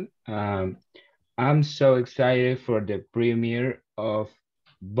one, I'm so excited for the premiere of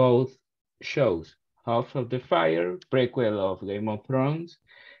both shows, House of the Fire, prequel of Game of Thrones,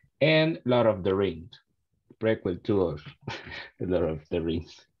 and Lord of the Rings, prequel to of the Lord of the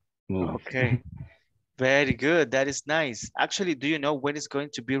Rings movie. Okay. Very good. That is nice. Actually, do you know when it's going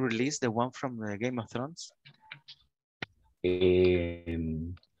to be released, the one from the Game of Thrones?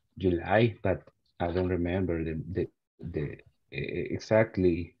 In July, but I don't remember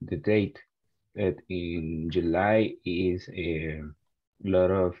exactly the date. That in July is a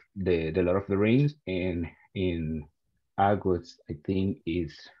lot of the Lord of the Rings, and in August I think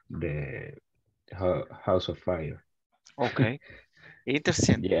is the House of Fire. Okay.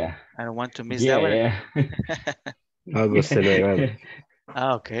 Interesting. Yeah. I don't want to miss that one. Yeah. August 9.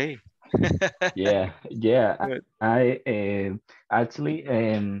 Okay. Yeah. Good. I actually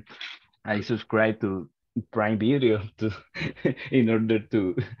I subscribe to Prime Video in order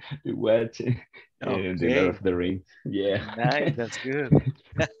to watch the Lord of the Rings. Yeah. Nice. That's good.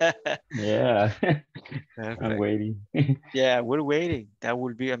 Yeah. Perfect. I'm waiting. Yeah, we're waiting. That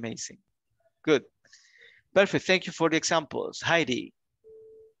will be amazing. Good. Perfect. Thank you for the examples. Heidi.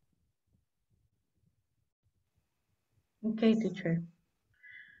 Okay, teacher.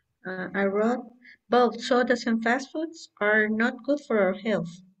 I wrote, both sodas and fast foods are not good for our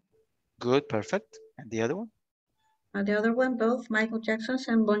health. Good. Perfect. And the other one? The other one, both Michael Jackson's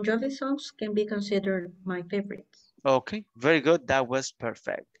and Bon Jovi songs can be considered my favorites. Okay. Very good. That was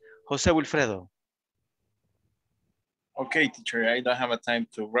perfect. Jose Wilfredo. Okay, teacher, I don't have a time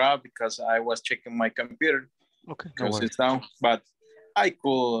to grab because I was checking my computer. Okay, no because worries. it's down, but I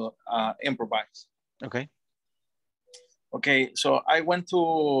could improvise. Okay. Okay, so I went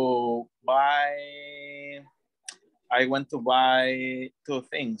to buy 2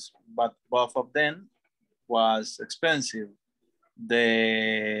 things, but both of them was expensive.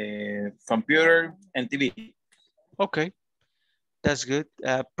 The computer and TV. Okay. That's good.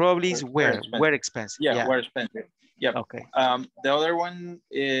 Probably is where expensive. Yeah, where expensive. Yeah. Okay. The other one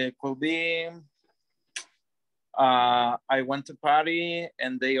could be I went to party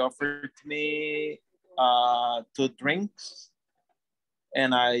and they offered me two drinks,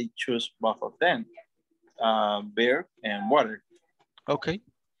 and I choose both of them, beer and water. Okay,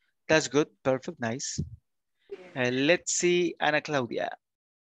 that's good. Perfect, nice. Let's see, Ana Claudia.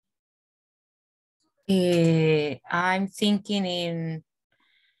 I'm thinking in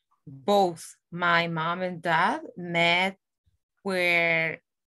both my mom and dad met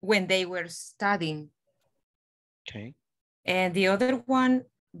when they were studying. Okay. And the other one,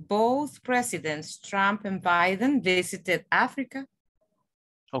 both presidents, Trump and Biden, visited Africa.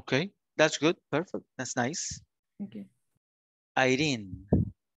 Okay, that's good. Perfect. That's nice. Okay. Irene.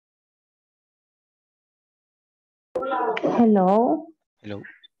 Hello. Hello.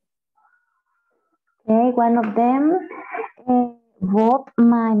 Okay, one of them, both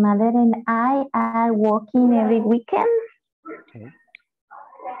my mother and I are working every weekend. Okay.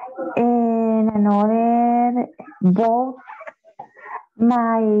 And another, my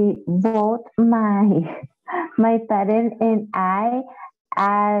parents and I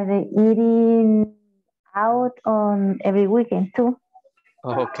are eating out on every weekend too.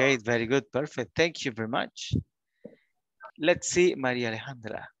 Okay, very good. Perfect. Thank you very much. Let's see, Maria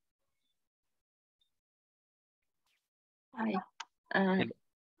Alejandra. Hi.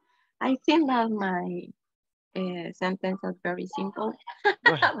 I think that my sentence is very simple,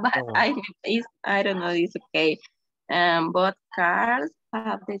 Go ahead. but Go on. I don't know, it's okay. Both cars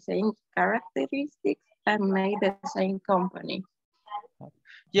have the same characteristics and made the same company.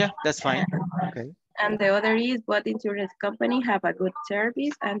 Yeah, that's fine. Okay. And the other is both insurance company have a good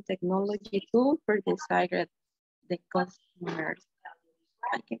service and technology tool for the customers.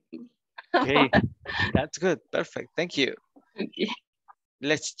 I can finish. Okay, that's good. Perfect. Thank you. Okay.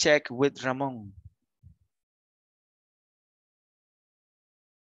 Let's check with Ramon.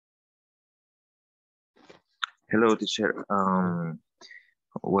 Hello, teacher.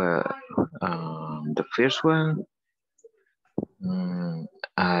 Well, the first one,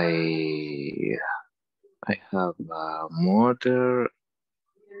 I have a mother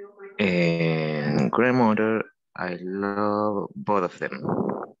and grandmother. I love both of them.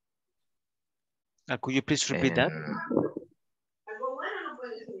 Could you please repeat that?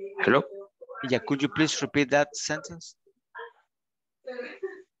 Hello? Yeah, could you please repeat that sentence?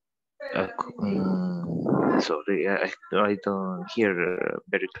 Sorry, I don't hear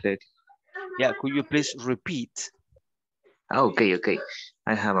very clearly. Yeah, could you please repeat? Okay, okay.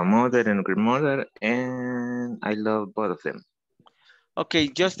 I have a mother and grandmother, and I love both of them. Okay,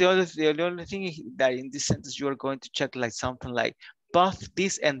 just the only thing is that in this sentence you are going to check like something like both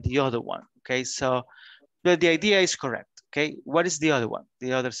this and the other one. Okay, so but the idea is correct. Okay, what is the other one?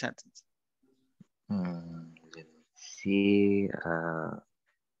 The other sentence. Let me see.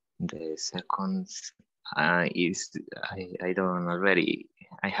 The second is I don't already.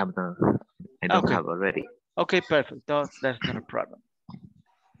 I have done. I don't Okay. have already. Okay, perfect. That's not a problem.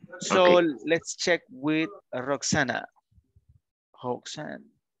 So Okay. let's check with Roxana. Roxanne,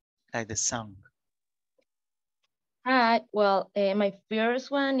 like the song. Hi, well, my first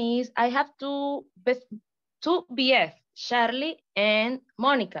one is I have two BF, Charlie and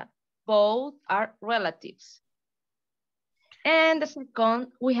Monica. Both are relatives. And the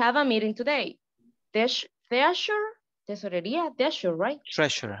second, we have a meeting today. Treasurer, right?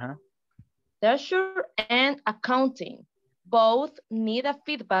 Treasurer, huh? Treasurer and accounting. Both need a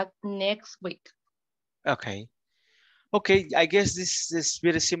feedback next week. Okay. Okay, I guess this is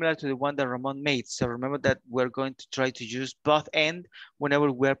very similar to the one that Ramon made. So remember that we're going to try to use both and whenever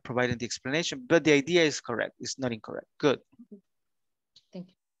we're providing the explanation, but the idea is correct. It's not incorrect. Good. Thank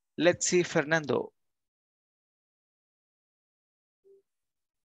you. Let's see, Fernando.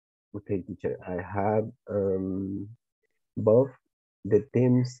 Okay, teacher, I have both the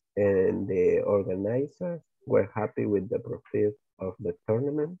teams and the organizers were happy with the profit of the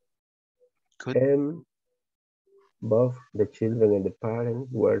tournament. Good. And both the children and the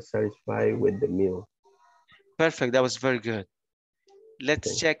parents were satisfied with the meal. Perfect, that was very good. Let's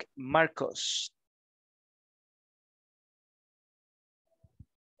Okay. check Marcos.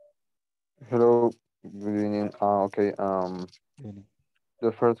 Hello, good evening. Okay,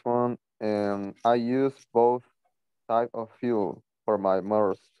 the first one, I use both type of fuel for my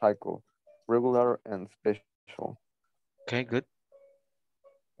motorcycle, regular and special. Okay, good.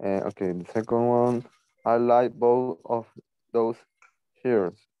 Okay, the second one, I like both of those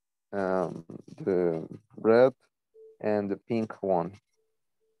shirts, the red and the pink one.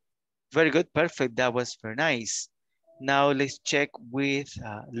 Very good, perfect. That was very nice. Now let's check with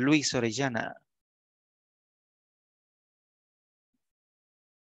Luis Orellana.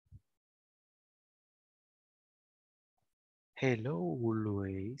 Hello,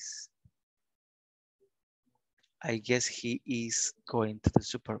 Luis. I guess he is going to the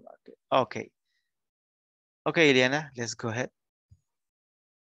supermarket. Okay. Okay, Eliana, let's go ahead.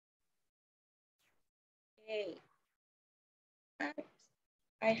 Okay.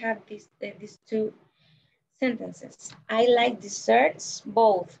 I have these two sentences. I like desserts,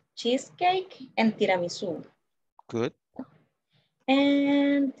 both cheesecake and tiramisu. Good.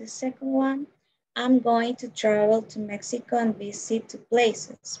 And the second one, I'm going to travel to Mexico and visit two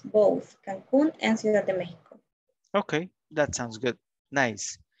places, both Cancun and Ciudad de Mexico. Okay, that sounds good.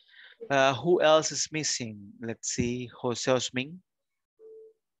 Nice. Who else is missing? Let's see, Jose Osmin.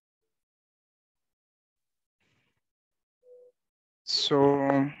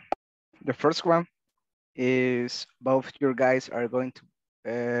 So the first one is both your guys are going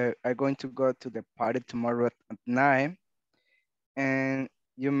to go to the party tomorrow at 9, and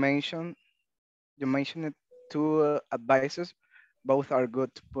you mentioned it two advices. Both are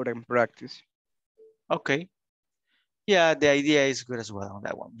good to put in practice. Okay. Yeah, the idea is good as well on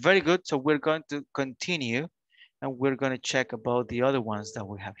that one. Very good. So we're going to continue and we're going to check about the other ones that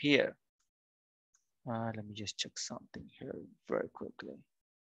we have here. Let me just check something here very quickly.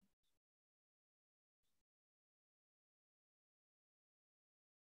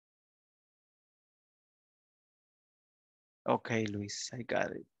 Okay, Luis, I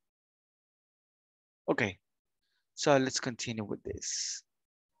got it. Okay, so let's continue with this.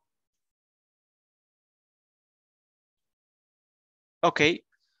 Okay,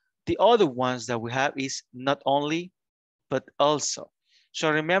 the other ones that we have is not only, but also.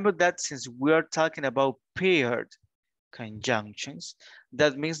 So remember that since we are talking about paired conjunctions,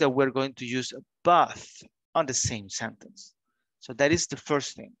 that means that we're going to use both on the same sentence. So that is the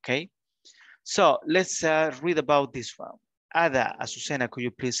first thing, okay? So let's read about this one. Ada, Azucena, could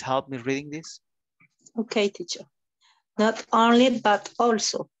you please help me reading this? Okay, teacher. Not only, but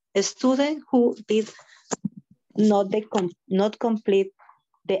also. A student who did not complete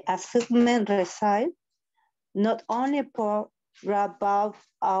the assessment result, not only for above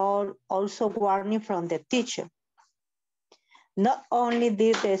are also warning from the teacher. Not only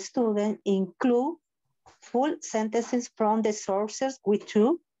did the student include full sentences from the sources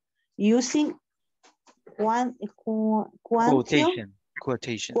withdrew using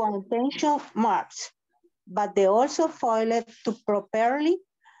quotation marks, but they also failed to properly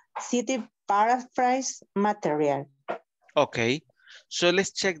cite the paraphrase material. Okay, so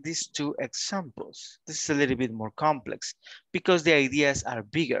let's check these two examples. This is a little bit more complex because the ideas are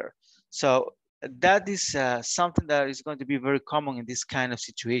bigger. So that is something that is going to be very common in this kind of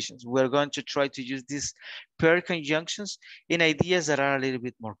situations. We're going to try to use these pair conjunctions in ideas that are a little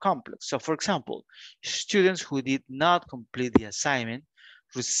bit more complex. So for example, students who did not complete the assignment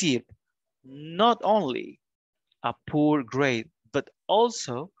received not only a poor grade, but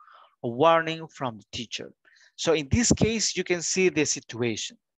also a warning from the teacher. So in this case, you can see the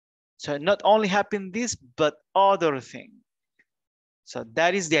situation. So not only happened this, but other thing. So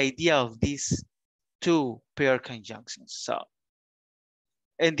that is the idea of these two pair conjunctions. So,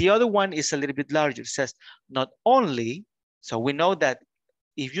 and the other one is a little bit larger. It says not only, so we know that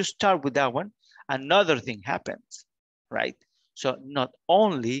if you start with that one, another thing happens, right? So not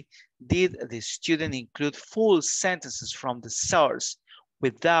only did the student include full sentences from the source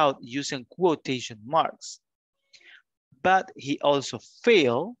without using quotation marks, but he also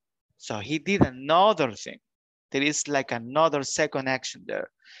failed. So he did another thing. There is like another second action there,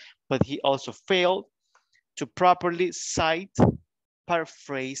 but he also failed to properly cite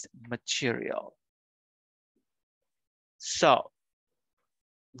paraphrased material. So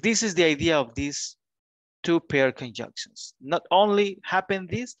this is the idea of these two pair conjunctions. Not only happen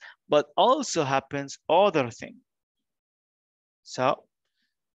this, but also happens other thing. So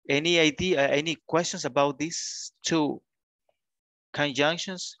any idea, any questions about these two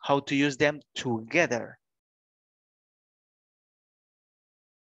conjunctions, how to use them together?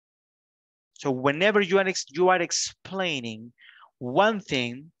 So whenever you are explaining one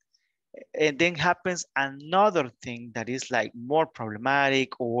thing, and then happens another thing that is like more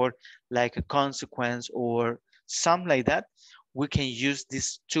problematic or like a consequence or something like that, we can use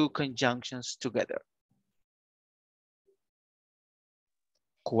these two conjunctions together.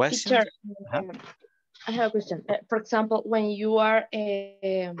 Questions? Teacher, I have a question. For example, when you are,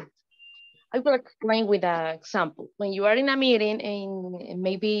 I will explain with an example. When you are in a meeting and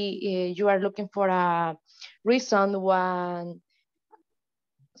maybe you are looking for a reason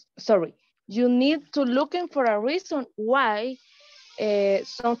you need to looking for a reason why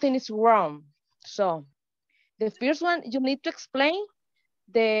something is wrong. So the first one, you need to explain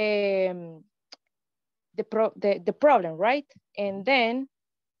the problem, right? And then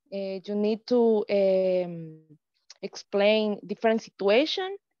you need to explain different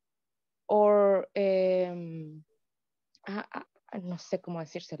situation or no sé cómo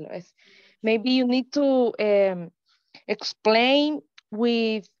decírselo. Maybe you need to explain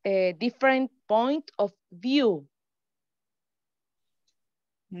with a different point of view.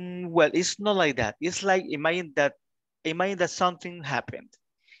 Well, it's not like that. It's like imagine that something happened.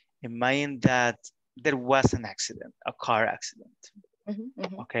 Imagine that there was an accident, a car accident.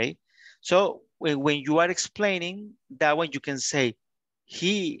 Okay. So when you are explaining that one, you can say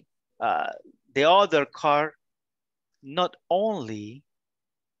the other car not only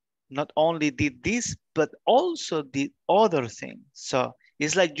did this, but also did other things. So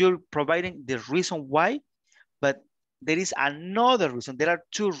it's like you're providing the reason why, but there is another reason. There are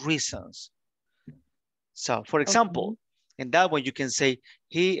two reasons. So for example, in that one, you can say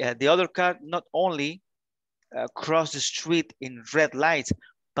the other car not only crossed the street in red lights,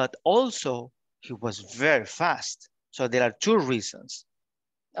 but also he was very fast. So there are two reasons.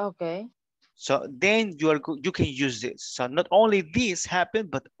 Okay. So then you can use this. So not only this happened,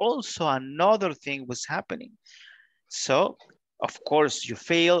 but also another thing was happening. So of course you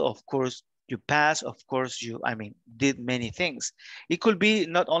fail, of course you pass, of course you, did many things. It could be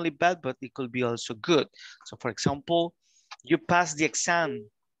not only bad, but it could be also good. So for example, you passed the exam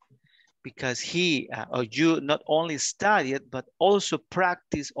because he or you not only studied, but also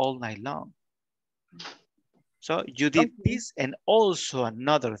practiced all night long. So you did this and also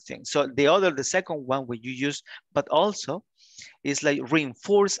another thing. So the second one where you use, but also is like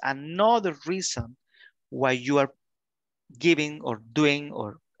reinforce another reason why you are giving or doing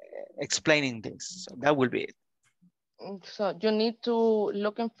or explaining this. So that will be it. So you need to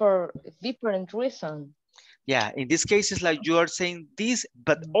looking for a different reason. Yeah, in this case, it's like you are saying this,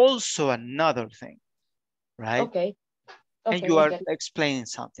 but also another thing, right? Okay. And you are explaining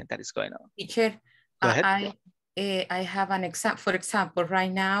something that is going on. Teacher, go ahead. I have an example. For example,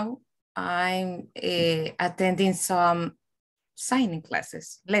 right now, I'm attending some signing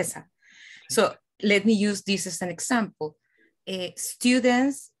classes, lesson. So let me use this as an example.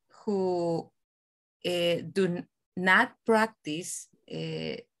 Students who do not practice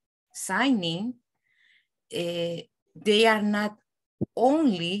signing, they are not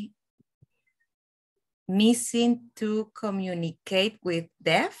only missing to communicate with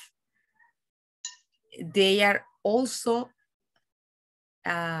deaf, they are also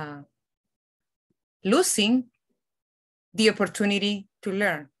losing the opportunity to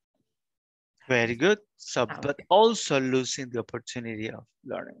learn. Very good. So, but also losing the opportunity of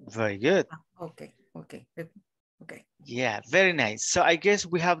learning. Very good. Okay. Yeah, very nice. So I guess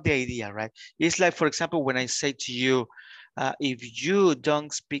we have the idea, right? It's like, for example, when I say to you, if you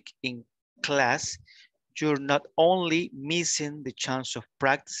don't speak in class, you're not only missing the chance of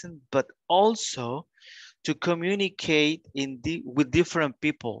practicing, but also to communicate with different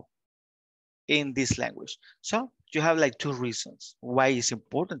people in this language. So you have like two reasons why it's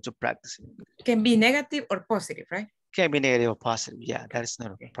important to practice English. Can be negative or positive, right? Can be negative or positive. Yeah, that is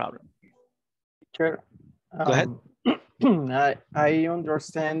not a problem. Sure. Go ahead. I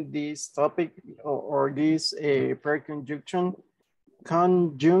understand this topic or this preconjunction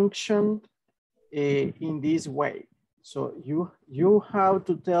in this way. So you have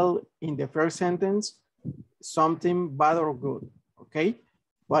to tell in the first sentence something bad or good, okay?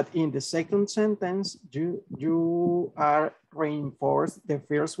 But in the second sentence, you are reinforced the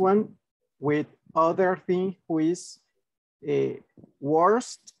first one with other thing who is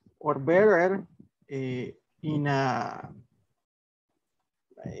worst or better in a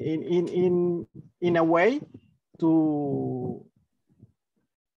way to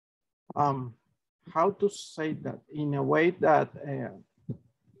how to say that, in a way that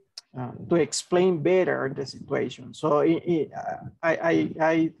to explain better the situation. So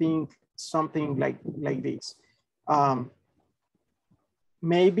I think something like this.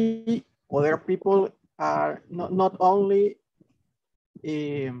 Maybe other people are not only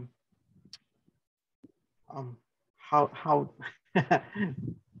how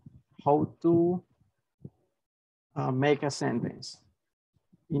how to make a sentence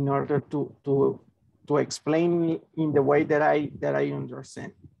in order to explain in the way that I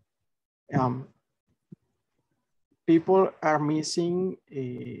understand. People are missing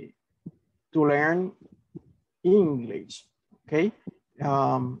to learn English, okay?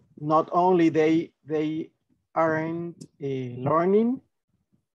 Not only they aren't learning,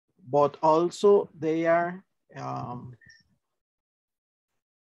 but also they are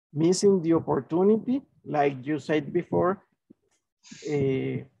missing the opportunity, like you said before,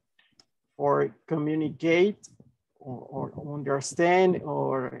 or communicate or understand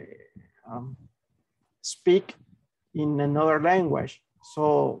or speak in another language.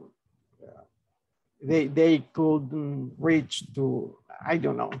 So they could reach to, I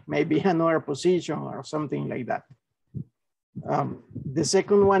don't know, maybe another position or something like that. The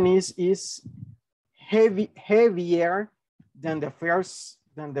second one is heavier than the first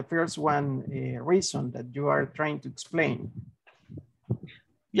one reason that you are trying to explain.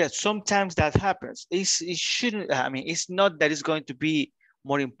 Yes, sometimes that happens. It shouldn't, I mean, it's not that it's going to be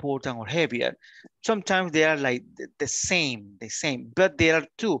more important or heavier. Sometimes they are like the same, but there are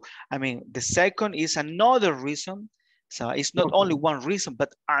two. I mean, the second is another reason. So it's not only one reason,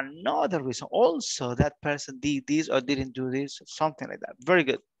 but another reason. Also, that person did this or didn't do this, something like that. Very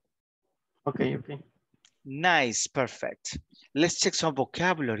good. Okay. Nice, perfect. Let's check some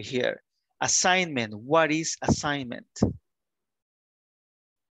vocabulary here. Assignment, what is assignment?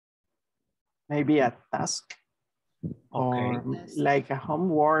 Maybe a task. Okay. Or like a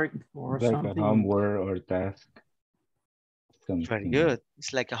homework or like something. a homework or task. Very good.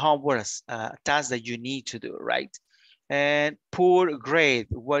 It's like a homework, task that you need to do, right? And poor grade.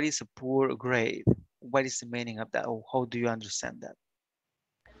 What is a poor grade? What is the meaning of that? Or how do you understand that?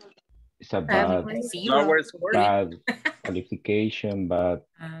 It's a bad qualification, bad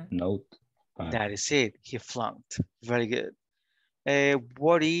note. Bad. That is it. He flunked. Very good.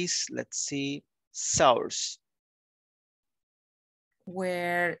 What is, let's see, source?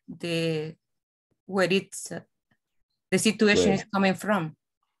 Where it's the situation is coming from.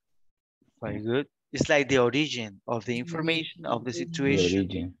 Very good. It's like the origin of the information, of the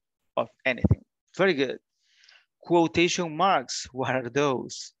situation, of anything. Very good. Quotation marks, what are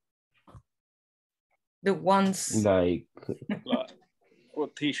those? The ones like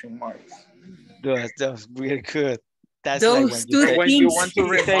quotation marks. That's really good. That's those like when you want to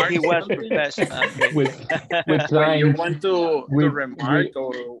remark he was something. professional. Okay. with when you time, want to remark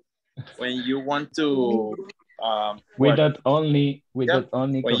or when you want to we not only when you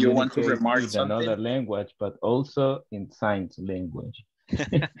want to communicate remark with something. another language, but also in signs language.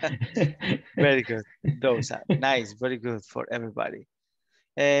 Very good. Those are nice. Very good for everybody.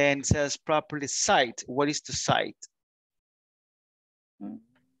 And it says properly cite. What is to cite?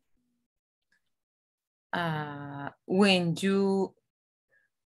 When you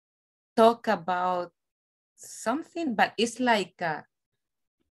talk about something, but it's like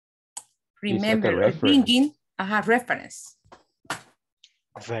remember like bringing a reference.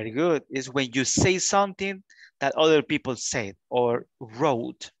 Very good. It's when you say something that other people said or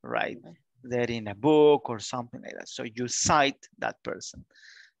wrote, right? That in a book or something like that. So you cite that person.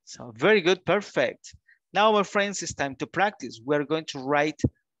 So very good, perfect. Now, my friends, it's time to practice. We're going to write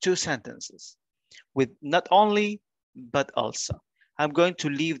 2 sentences with not only, but also. I'm going to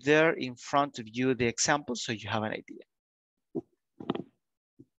leave there in front of you the example so you have an idea.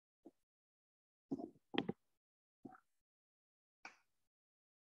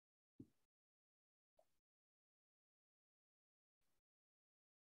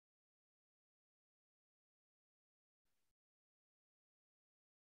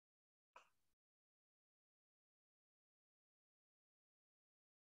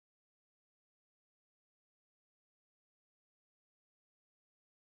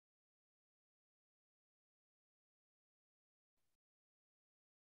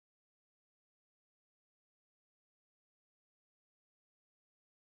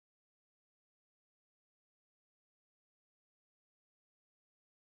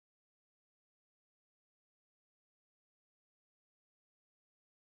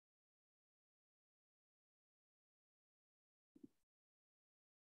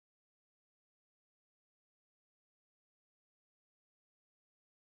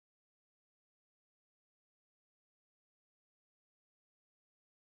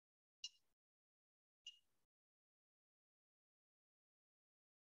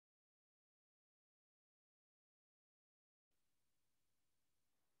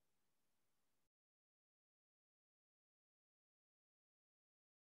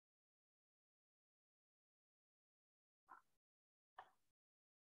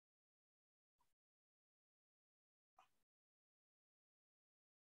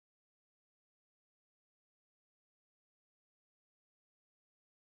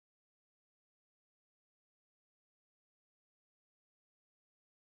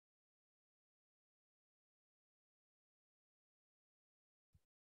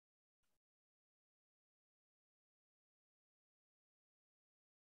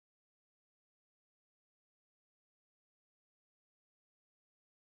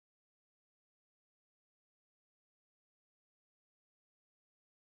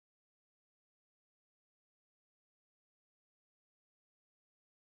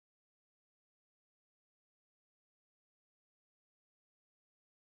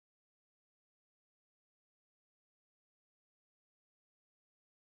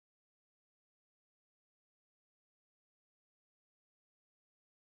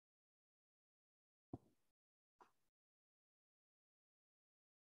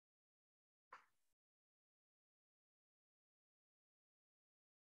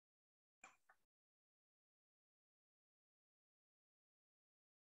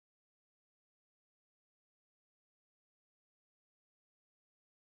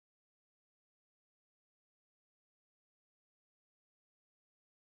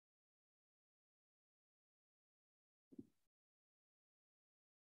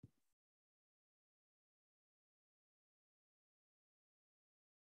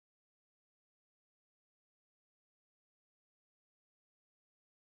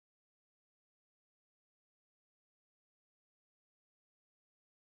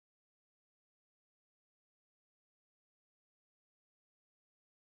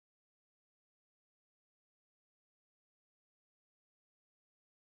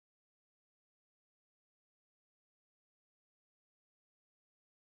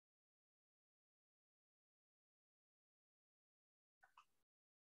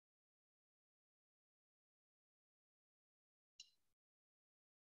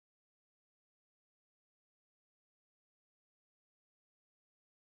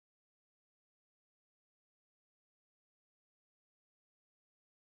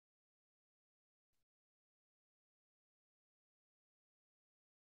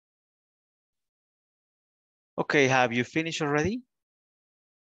 Okay, have you finished already?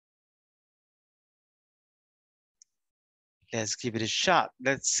 Let's give it a shot.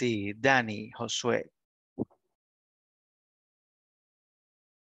 Let's see, Danny, Josue.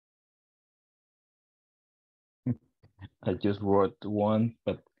 I just wrote one,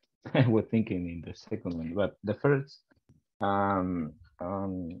 but I was thinking in the second one. But the first um,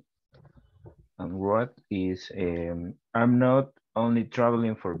 um, wrote is I'm not only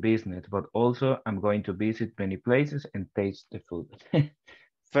traveling for business, but also I'm going to visit many places and taste the food.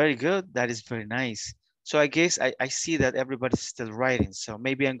 Very good. That is very nice. So I guess I see that everybody's still writing. So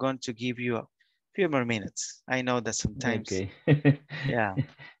maybe I'm going to give you a few more minutes. I know that sometimes, Okay. yeah,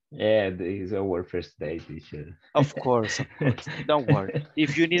 Yeah, this is our first day, teacher. of course, of course. Don't worry.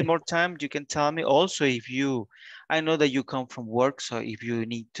 If you need more time, you can tell me. Also, if you, I know that you come from work, so if you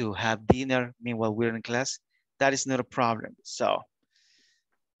need to have dinner meanwhile we're in class, that is not a problem. So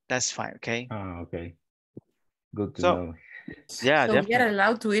that's fine, okay? Okay. Good to So know. yeah, So we are definitely.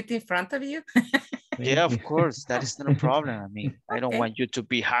 allowed to eat in front of you? Yeah, Thank of you. course, that is not a problem. I mean, I don't Okay. want you to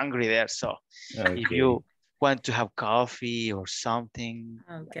be hungry there. So if Okay. you want to have coffee or something,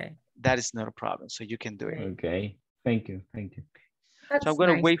 Okay. that is not a problem. So you can do it. Okay. Thank you. Thank you. So I'm That's going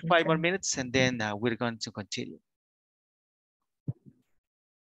to nice, wait 5 more teacher. minutes and then we're going to continue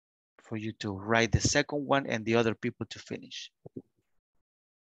for you to write the second one and the other people to finish.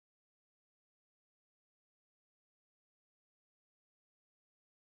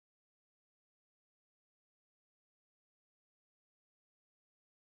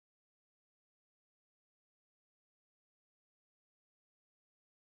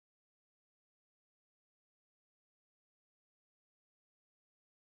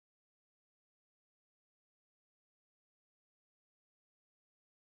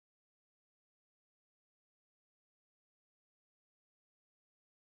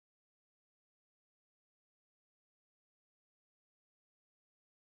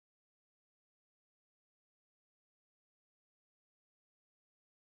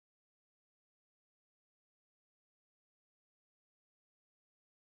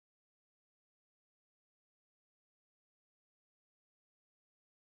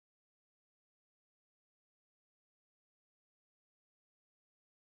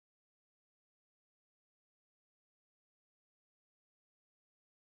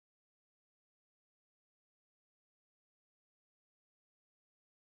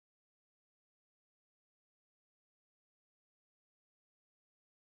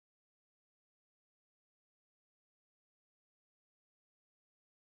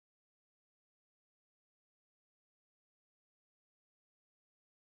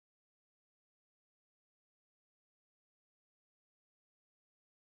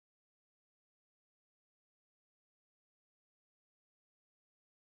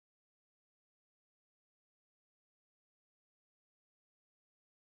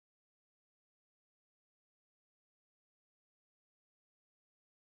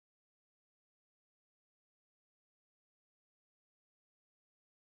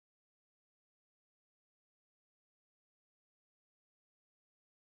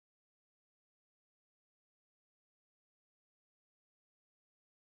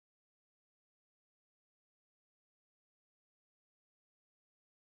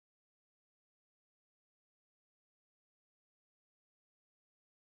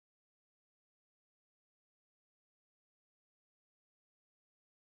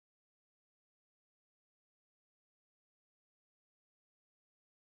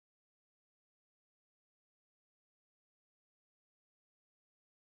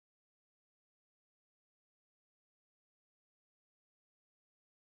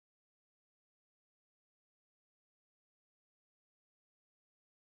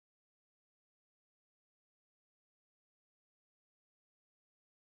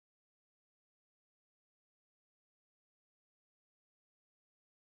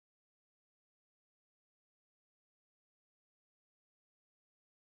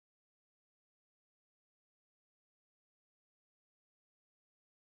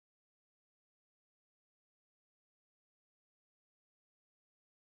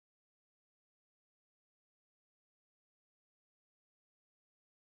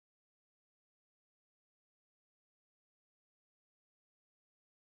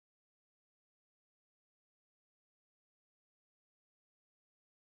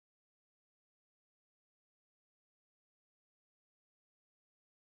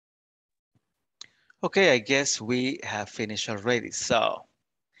 Okay, I guess we have finished already. So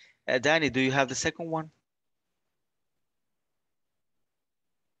Danny, do you have the second one?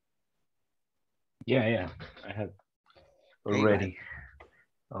 Yeah, I have Okay, go ahead. already.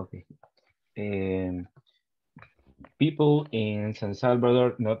 Okay. Um, People in San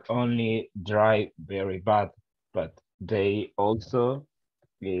Salvador not only drive very bad, but they also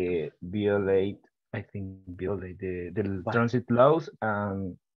violate, I think, violate the transit laws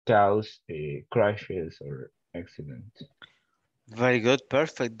and cause crashes or accidents. Very good,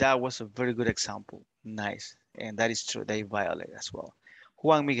 perfect. That was a very good example. Nice. And that is true, they violate as well.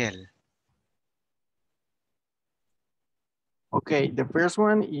 Juan Miguel. Okay, the first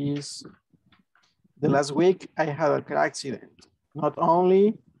one is the last week I had a car accident. Not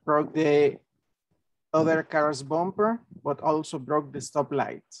only broke the other car's bumper, but also broke the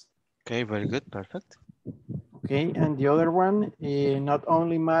stoplight. Okay, very good, perfect. Okay, and the other one, not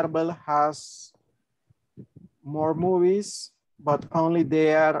only Marvel has more movies, but only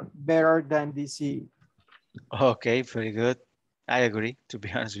they are better than DC. Okay, very good. I agree, to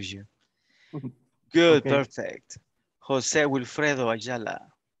be honest with you. Good, Okay. perfect. Jose Wilfredo Ayala.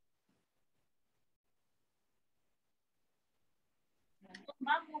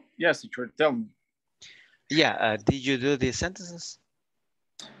 Yes, teacher, tell me. Yeah, did you do the sentences?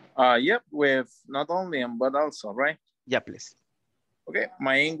 Yep, with not only and but also, right? Yeah, please. Okay,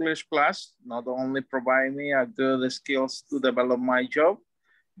 my English class not only provide me a good skills to develop my job,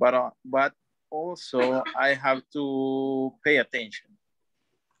 but also I have to pay attention.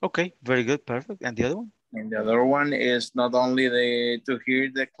 Okay, very good, perfect. And the other one? And the other one is not only to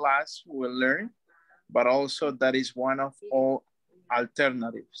hear the class we learn, but also that is one of all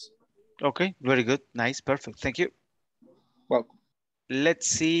alternatives. Okay, very good, nice, perfect. Thank you. Welcome. Let's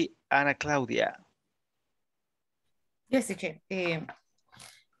see Ana Claudia. Yes, teacher.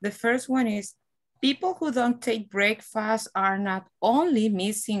 The first one is people who don't take breakfast are not only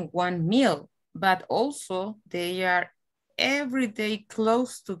missing one meal, but also they are every day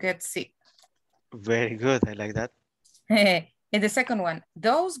close to get sick. Very good, I like that. And the second one,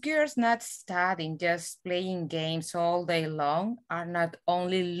 those girls not studying, just playing games all day long are not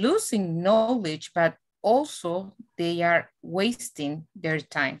only losing knowledge, but also they are wasting their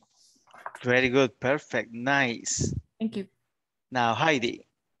time. Very good, perfect, nice. Thank you. Now, Heidi.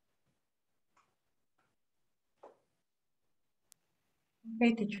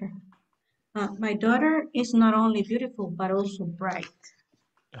 Okay, teacher. My daughter is not only beautiful, but also bright.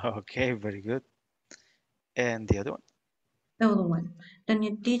 Okay, very good. And the other one? The other one. The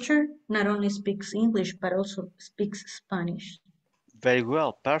new teacher not only speaks English, but also speaks Spanish. Very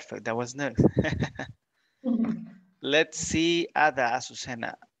well, perfect. That was nice. Let's see Ada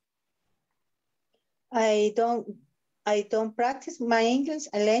Azucena. I don't practice my English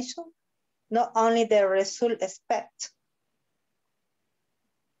lesson, not only the result expect.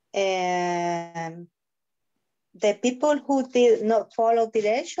 And the people who did not follow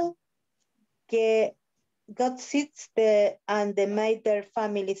direction got sick and they made their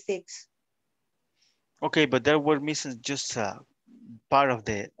family sick. Okay, but there were missing just part of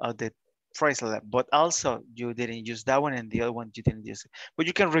the phrase, but also you didn't use that one and the other one you didn't use it. But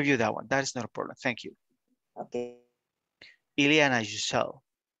you can review that one. That is not a problem. Thank you. Okay. Ileana Giselle.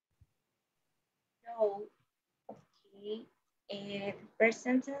 No. Okay. First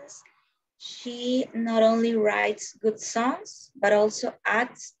sentence. She not only writes good songs, but also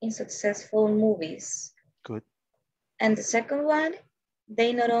acts in successful movies. Good. And the second one,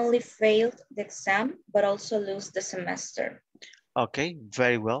 they not only failed the exam, but also lose the semester. Okay,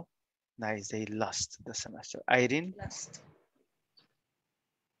 very well. Nice, they lost the semester. Irene? Lost.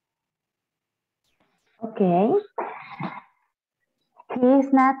 Okay. He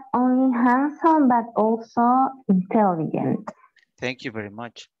is not only handsome, but also intelligent. Thank you very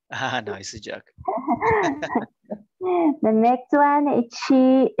much. Ah, no, it's a joke. The next one is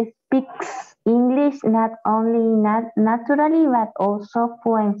she speaks English not only naturally, but also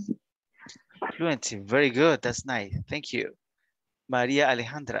fluency. Fluency, very good. That's nice. Thank you. Maria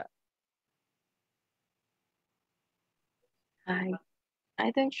Alejandra.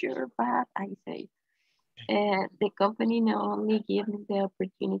 I don't sure, but I say the company not only give me the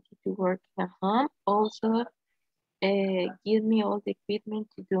opportunity to work at home, also give me all the equipment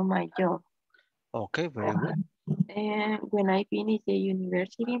to do my job. Okay, very good. And when I finished the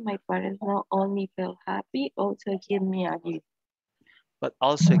university, my parents not only felt happy, also give me a gift. But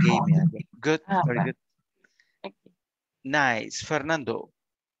also gave me a gift. Good, very good. Nice. Fernando.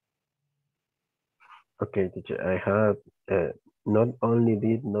 Okay, teacher, I have not only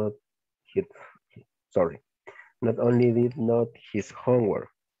did not his, not only did not his homework,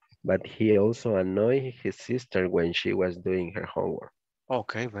 but he also annoyed his sister when she was doing her homework.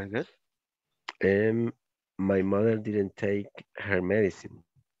 Okay, very good. My mother didn't take her medicine.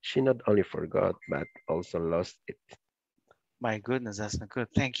 She not only forgot, but also lost it. My goodness, that's not good.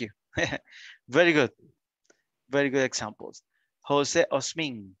 Thank you. Very good. Very good examples. Jose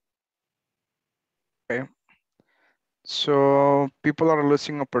Osmin. Okay. So people are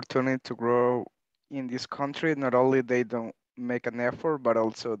losing opportunity to grow in this country. Not only they don't make an effort, but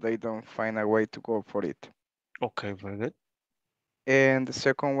also they don't find a way to go for it. Okay, very good. And the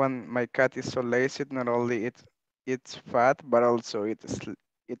second one, my cat is so lazy. Not only it's fat, but also it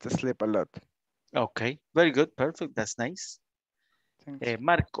sleep a lot. Okay, very good. Perfect. That's nice. Thanks.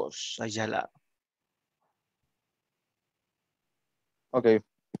 Marcos Ayala. Okay.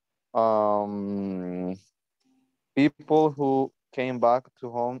 People who came back to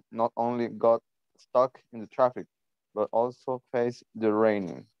home not only got stuck in the traffic, but also faced the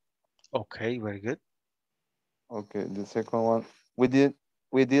raining. Okay, very good. Okay, the second one, we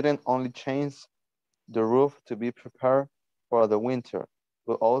didn't only change the roof to be prepared for the winter,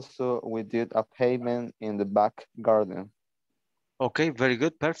 but also we did a pavement in the back garden. Okay, very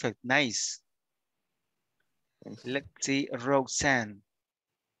good. Perfect. Nice. Thanks. Let's see, Roxanne.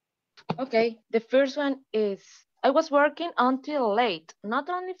 Okay, the first one is I was working until late. Not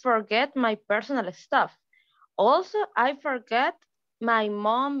only forget my personal stuff, also I forget my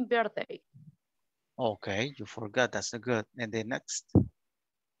mom's birthday. Okay, you forgot. That's a good. And then next.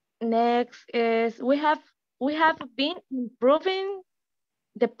 Next is we have been improving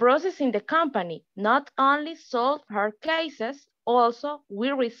the process in the company. Not only solve hard cases, also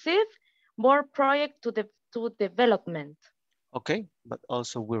we receive more projects to development. Okay, but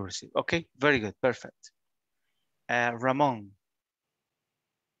also we receive. Okay, very good. Perfect. Ramon.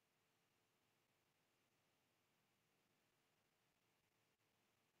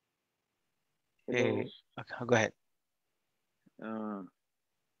 Hello. Okay, go ahead.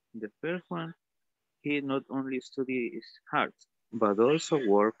 The first one, he not only studies hard, but also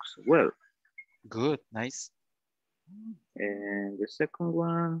works well. Good, nice. And the second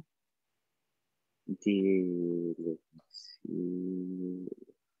one, let me see,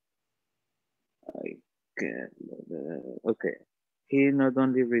 I can, okay. He not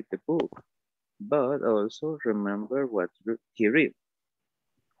only read the book, but also remember what he read.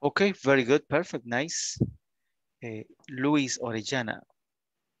 Okay, very good. Perfect, nice. Luis Orellana.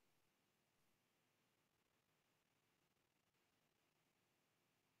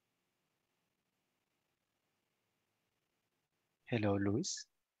 Hello, Luis.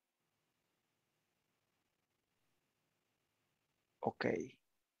 Okay.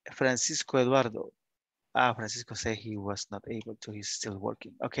 Francisco Eduardo. Francisco said he was not able to. He's still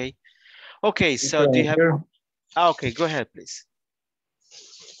working. Okay. Okay, so do you have... okay, go ahead, please.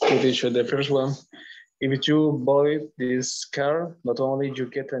 Okay, teacher, the first one. If you buy this car, not only you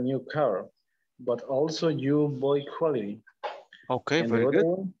get a new car, but also you buy quality. Okay, and very the other good.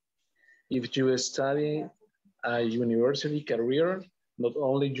 one, if you study a university career, not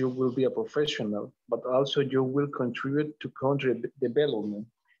only you will be a professional, but also you will contribute to country development.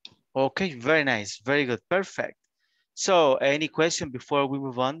 Okay, very nice. Very good. Perfect. So any question before we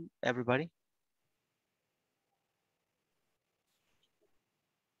move on, everybody?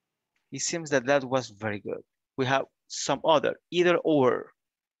 It seems that that was very good. We have some other, either or.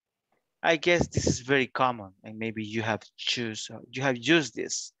 I guess this is very common and maybe you have used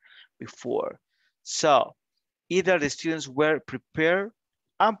this before. So either the students were prepared,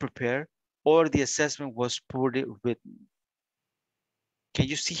 unprepared, or the assessment was poorly written. Can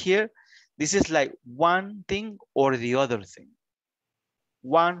you see here? This is like one thing or the other thing.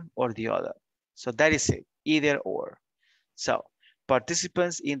 One or the other. So that is it, either or. So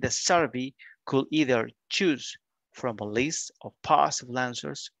participants in the survey could either choose from a list of possible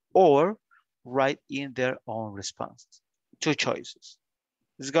answers or write in their own responses. Two choices.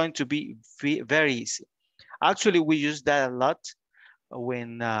 It's going to be very easy. Actually, we use that a lot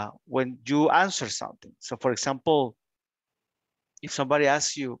when you answer something. So for example, if somebody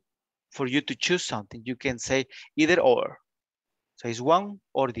asks you for you to choose something, you can say either or. So it's one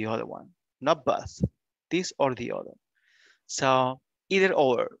or the other one, not both, this or the other. So either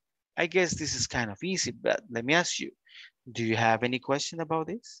or. I guess this is kind of easy, but let me ask you, do you have any question about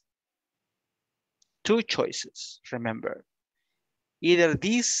this? Two choices, remember. Either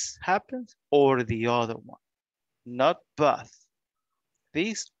this happens or the other one, not both.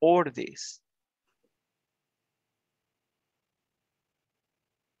 This or this.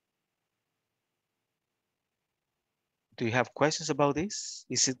 Do you have questions about this?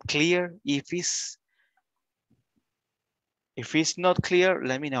 Is it clear? If it's not clear,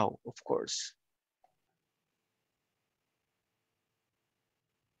 let me know, of course.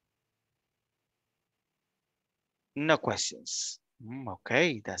 No questions.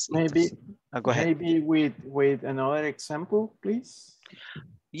 Okay, that's Maybe interesting. Go ahead. maybe with another example, please.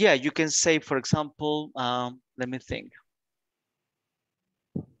 Yeah, you can say, for example, let me think.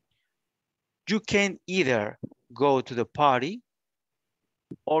 You can either go to the party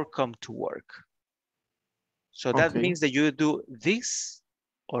or come to work. So that Okay. means that you do this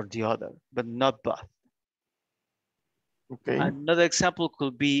or the other, but not both. Okay. Another example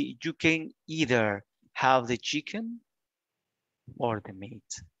could be you can either have the chicken or the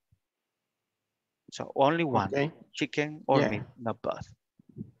meat. So only one, Okay. chicken or Yeah. meat, not both.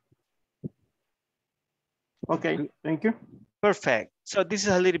 Okay. Thank you. Perfect. So this is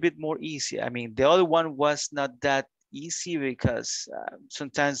a little bit more easy. I mean, the other one was not that easy because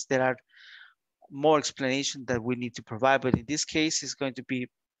sometimes there are more explanation that we need to provide, but in this case, it's going to be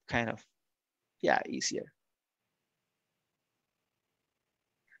kind of, yeah, easier.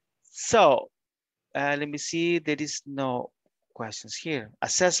 So let me see, there is no questions here.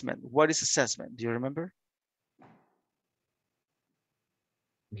 Assessment, what is assessment? Do you remember?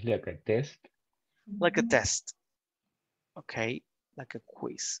 It's like a test. Like a test. Okay, like a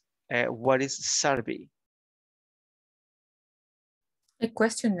quiz. What is survey? A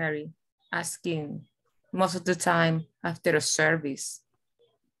questionnaire asking most of the time after a service.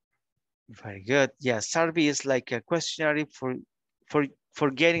 Very good. Yeah, survey is like a questionnaire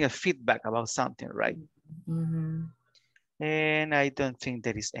for getting a feedback about something, right? Mm-hmm. And I don't think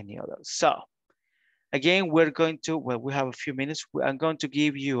there is any other. So again, we're going to, well, we have a few minutes. I'm going to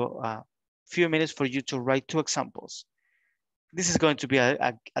give you a few minutes for you to write 2 examples. This is going to be a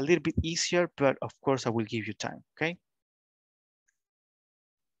little bit easier, but of course I will give you time, okay?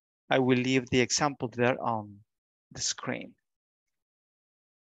 I will leave the example there on the screen.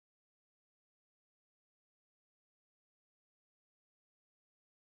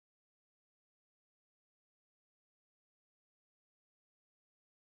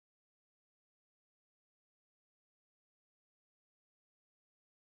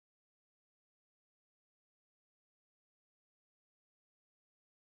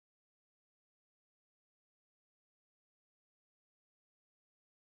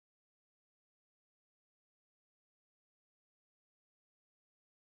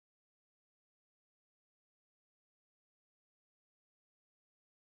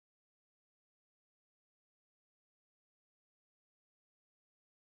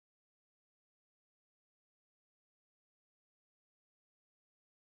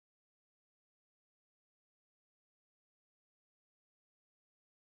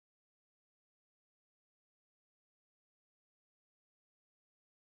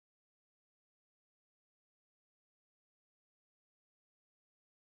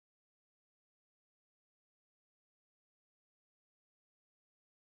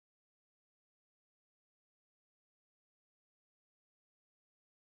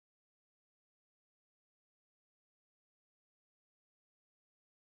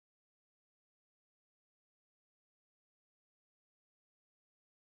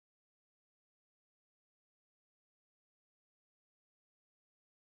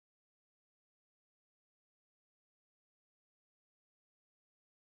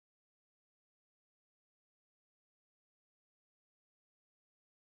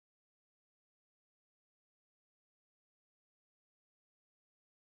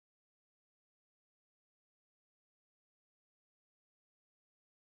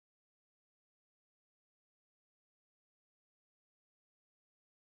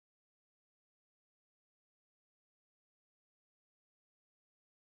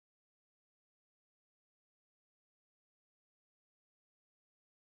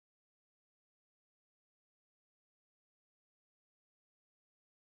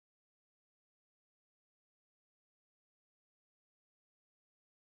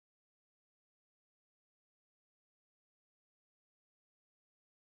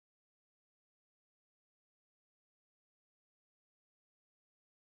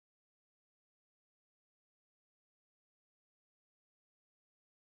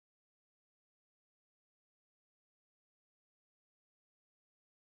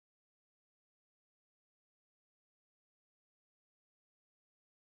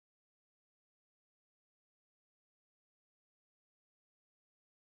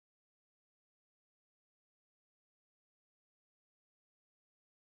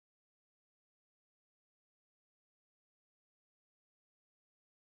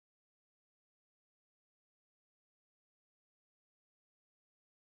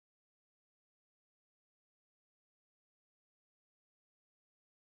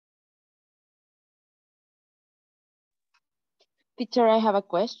 Teacher, I have a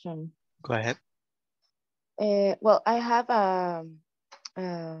question. Go ahead. Well, I have a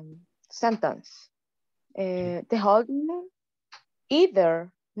sentence. The holding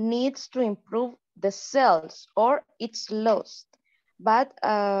either needs to improve the sales or it's lost. But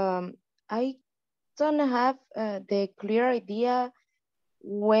I don't have the clear idea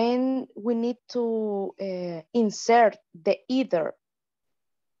when we need to insert the either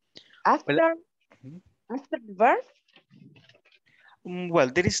after, after the verb. Well,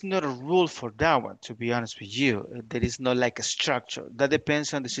 there is not a rule for that one, to be honest with you. There is not like a structure. That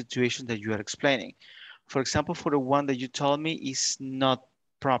depends on the situation that you are explaining. For example, for the one that you told me is not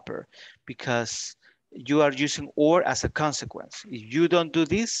proper because you are using or as a consequence. If you don't do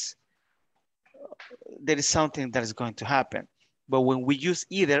this, there is something that is going to happen. But when we use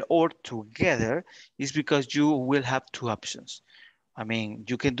either or together, it's because you will have two options. I mean,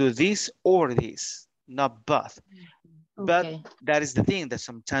 you can do this or this, not both. But that is the thing that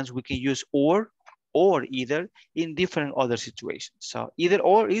sometimes we can use or either in different other situations. So either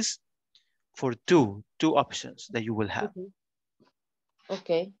or is for two options that you will have.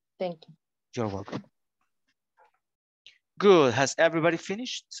 Okay, thank you. You're welcome. Good. Has everybody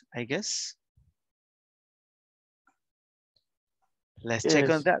finished, I guess? Let's check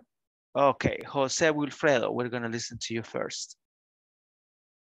on that. Okay, Jose Wilfredo, we're going to listen to you first.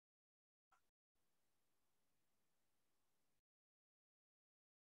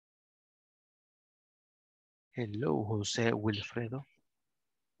 Hello, Jose Wilfredo.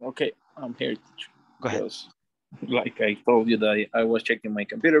 Okay, I'm here. Go ahead. Like I told you that I was checking my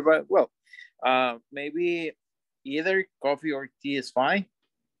computer, but well, maybe either coffee or tea is fine.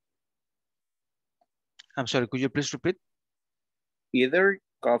 I'm sorry, could you please repeat? Either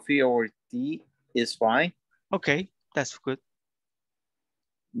coffee or tea is fine. Okay, that's good.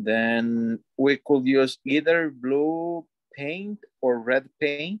 Then we could use either blue paint or red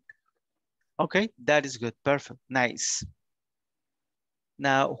paint. Okay, that is good. Perfect. Nice.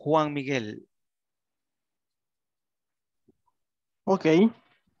 Now, Juan Miguel. Okay.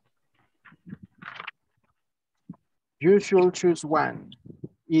 You should choose one.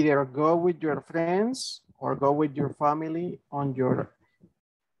 Either go with your friends or go with your family on your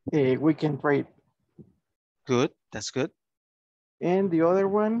weekend trip. Good, that's good. And the other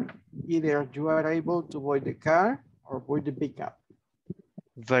one, either you are able to buy the car or buy the pickup.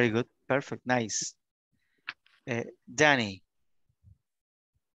 Very good, perfect, nice. Danny.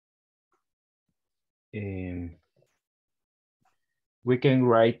 We can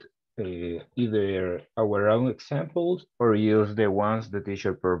write either our own examples or use the ones the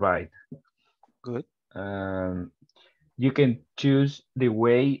teacher provide. Good. You can choose the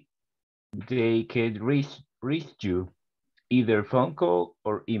way they can reach you, either phone call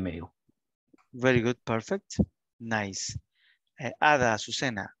or email. Very good, perfect, nice. Ada,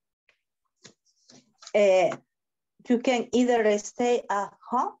 Susana. You can either stay at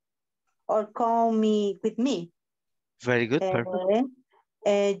home or call me with me. Very good, perfect.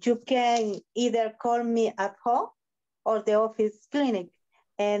 You can either call me at home or the office clinic.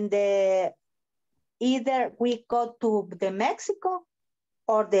 And either we go to the Mexico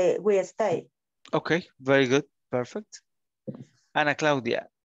or we stay. Okay, very good, perfect. Ana Claudia.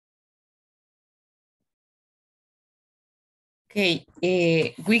 Okay,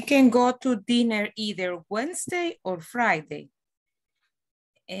 we can go to dinner either Wednesday or Friday.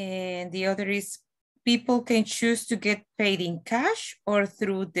 And the other is people can choose to get paid in cash or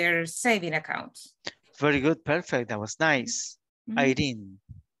through their saving accounts. Very good, perfect, that was nice. Irene.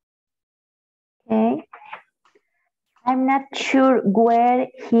 Okay. I'm not sure where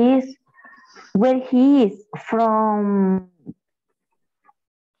he is from.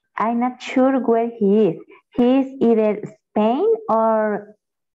 I'm not sure where he is. He is either Spain or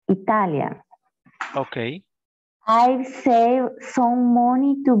Italian. Okay. I've saved some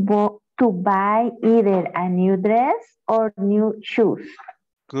money to buy either a new dress or new shoes.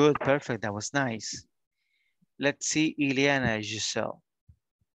 Good, perfect, that was nice. Let's see Ileana Giselle.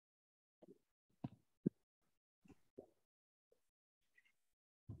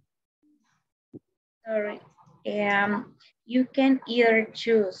 Sorry. You can either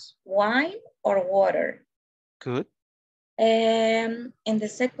choose wine or water. Good. And the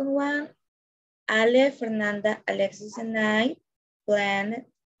second one, Ale, Fernanda, Alexis, and I plan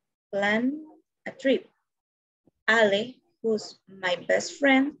a trip. Ale, who's my best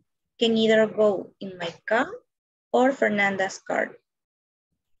friend, can either go in my car or Fernanda's car.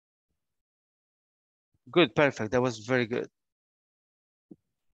 Good, perfect, that was very good.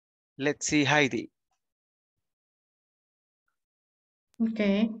 Let's see Heidi.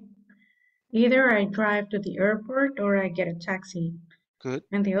 Okay. Either I drive to the airport or I get a taxi. Good.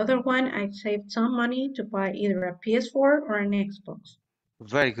 And the other one, I saved some money to buy either a PS4 or an Xbox.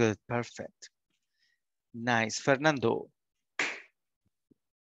 Very good, perfect. Nice. Fernando.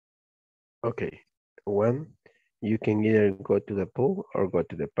 Okay. One, you can either go to the pool or go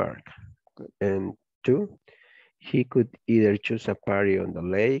to the park. And two, he could either choose a party on the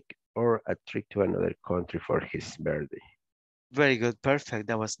lake or a trip to another country for his birthday. Very good. Perfect.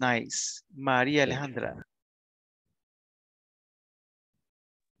 That was nice. Maria Alejandra.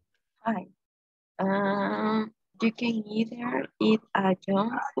 Hi. You can either eat a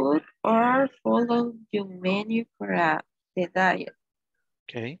junk food or follow your menu for the diet.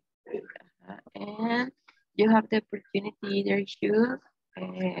 Okay. And you have the opportunity to either choose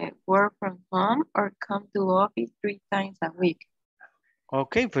work from home or come to office 3 times a week.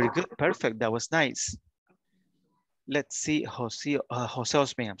 Okay, very good. Perfect. That was nice. Let's see, Jose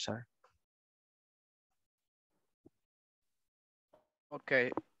Osman, I'm sorry.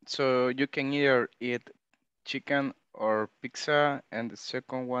 Okay, so you can either eat chicken or pizza, and the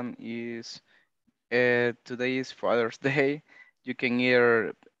second one is today is Father's Day. You can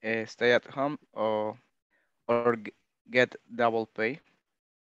either stay at home or get double pay.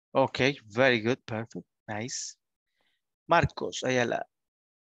 Okay, very good. Perfect. Nice. Marcos Ayala.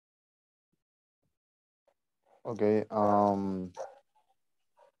 Okay.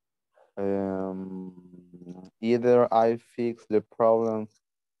 Either I fix the problem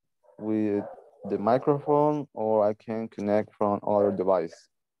with the microphone or I can connect from other device.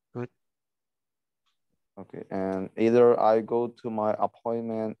 Good. Okay, and either I go to my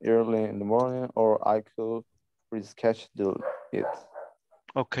appointment early in the morning or I could reschedule it.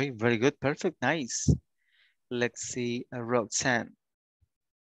 Okay, very good. Perfect. Nice. Let's see, Roxanne.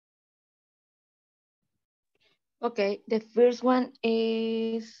 Okay, the first one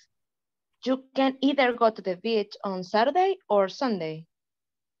is you can either go to the beach on Saturday or Sunday.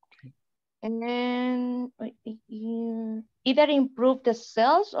 Okay. And then either improve the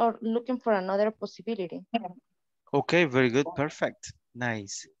sales or looking for another possibility. Okay, very good. Perfect.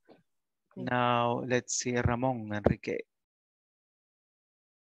 Nice. Okay. Now, let's see, Ramon Enrique.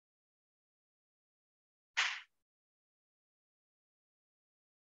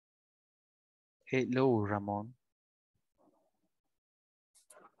 Hello, Ramon.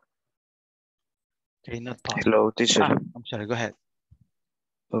 Okay, not possible. Hello, teacher. I'm sorry, go ahead.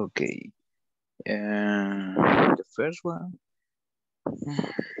 Okay. The first one,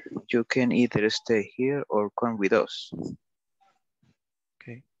 you can either stay here or come with us.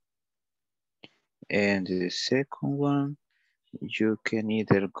 Okay. And the second one, you can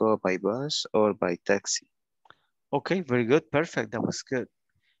either go by bus or by taxi. Okay, very good. Perfect. That was good.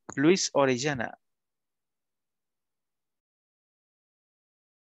 Luis Orellana.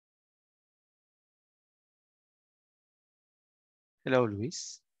 Hello,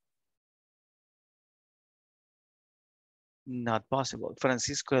 Luis. Not possible.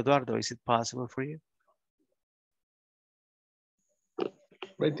 Francisco Eduardo, is it possible for you?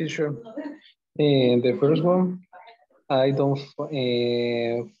 Right, teacher. And the first one, I don't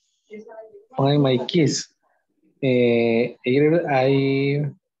find my keys. Either I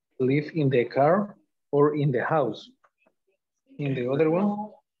live in the car or in the house. In the other one,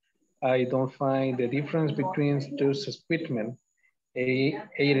 I don't find the difference between two statements.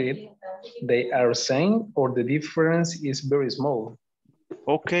 Either they are same or the difference is very small.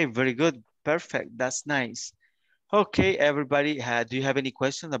 Okay, very good. Perfect. That's nice. Okay, everybody, do you have any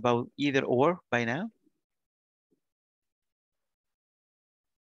questions about either or by now?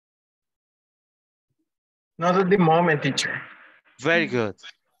 Not at the moment, teacher. Very good.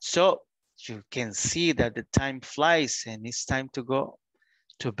 So you can see that the time flies and it's time to go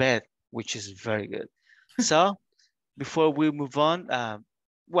to bed, which is very good. So before we move on,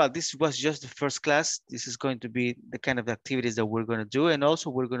 well, this was just the first class. This is going to be the kind of activities that we're going to do. And also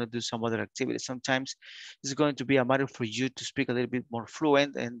we're going to do some other activities. Sometimes it's going to be a matter for you to speak a little bit more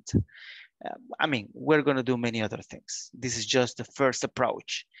fluent. And I mean, we're going to do many other things. This is just the first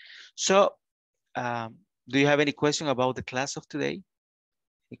approach. So do you have any question about the class of today?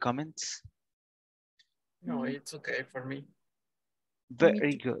 Any comments? No, it's okay for me.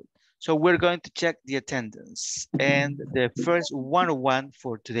 Very good. So we're going to check the attendance. And the first one-on-one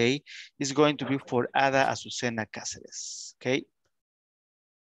for today is going to be for Ada Azucena Cáceres. Okay.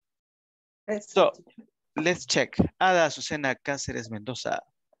 So let's check. Ada Azucena Cáceres Mendoza.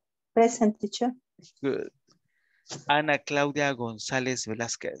 Present, teacher. Good. Ana Claudia González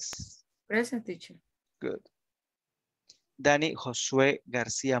Velázquez. Present, teacher. Good. Dani Josué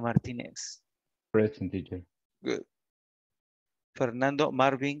García Martínez. Present, teacher. Good. Fernando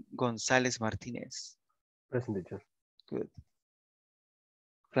Marvin González Martínez. Present, teacher. Good.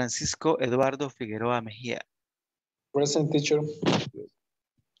 Francisco Eduardo Figueroa Mejía. Present, teacher. Good.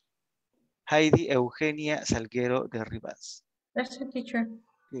 Heidi Eugenia Salguero de Rivas. Present, teacher.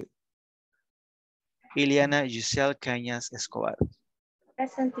 Good. Ileana Giselle Cañas Escobar.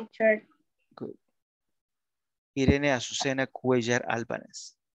 Present, teacher. Good. Irene Azucena Cuellar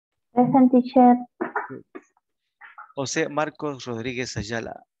Álvarez. Present, teacher. Good. José Marcos Rodríguez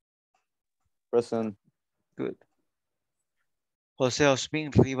Ayala. Present. Good. José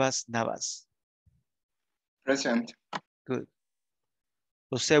Osmin Rivas Navas. Present. Good.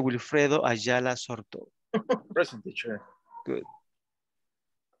 José Wilfredo Ayala Sorto. Present, teacher. Good.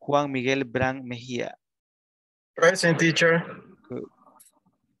 Juan Miguel Bran Mejía. Present, teacher. Good.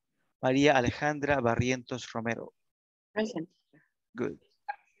 María Alejandra Barrientos Romero. Present. Good.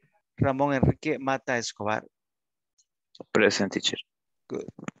 Ramón Enrique Mata Escobar. Present, teacher. Good.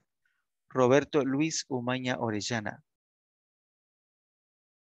 Roberto Luis Umaña Orellana.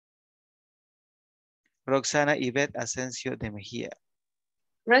 Roxana Ivette Asensio de Mejía.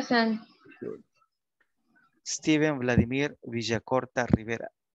 Present. Good. Steven Vladimir Villacorta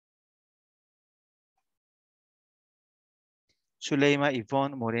Rivera. Zuleima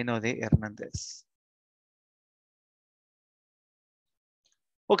Ivonne Moreno de Hernández.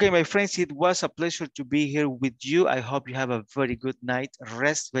 Okay, my friends, it was a pleasure to be here with you. I hope you have a very good night.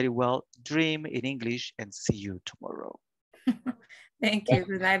 Rest very well, dream in English, and see you tomorrow. Thank you.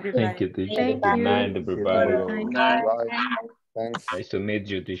 Good night, everybody. Thank you, teacher. Thank Good you. night, everybody. Good Bye. Thanks. Nice to meet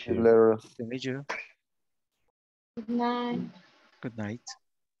you, See you teacher. later. To meet you. Good night. Good night.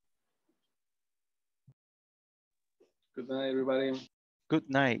 Good night, everybody. Good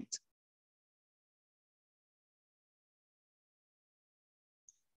night.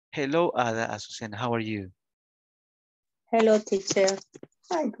 Hello, Ada Azucena. How are you? Hello, teacher.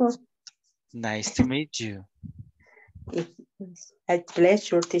 Hi, good. Nice to meet you. It's a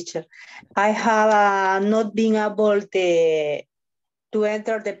pleasure, teacher. I have not been able to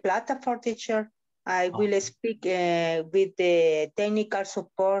enter the platform, teacher. I will speak with the technical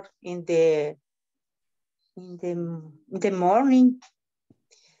support in the morning.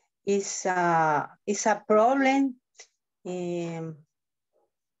 It's a problem. En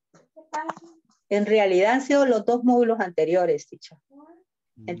realidad han sido los dos módulos anteriores, teacher.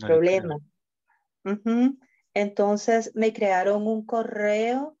 El No problema. Entonces me crearon un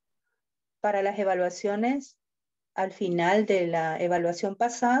correo para las evaluaciones al final de la evaluación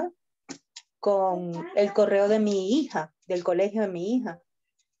pasada con el correo de mi hija, del colegio de mi hija.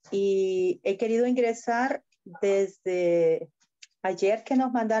 Y he querido ingresar desde ayer que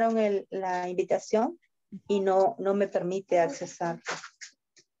nos mandaron la invitación y no me permite accesar.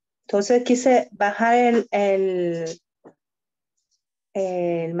 Entonces quise bajar el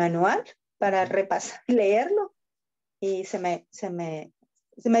manual para repasar y leerlo y se me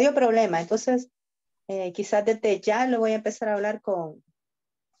dio problema. Entonces quizás desde ya lo voy a empezar a hablar con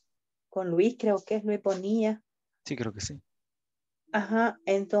Luis, creo que es Luis Bonilla. Sí, creo que sí. Ajá,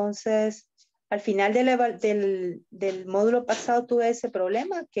 entonces al final del módulo pasado tuve ese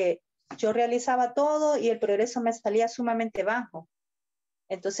problema que yo realizaba todo y el progreso me salía sumamente bajo.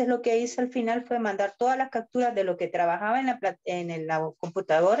 Entonces lo que hice al final fue mandar todas las capturas de lo que trabajaba en la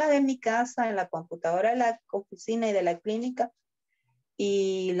computadora de mi casa, en la computadora de la oficina y de la clínica,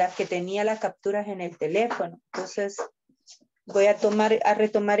 y las que tenía las capturas en el teléfono. Entonces voy a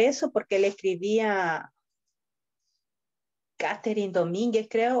retomar eso porque le escribí a Catherine Domínguez,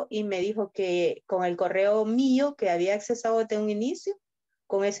 creo, y me dijo que con el correo mío que había accesado desde un inicio,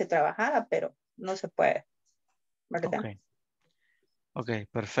 con ese trabajara, pero no se puede, ¿verdad? Okay. Ok,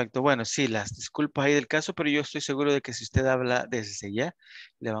 perfecto. Bueno, sí, las disculpas ahí del caso, pero yo estoy seguro de que si usted habla desde ya,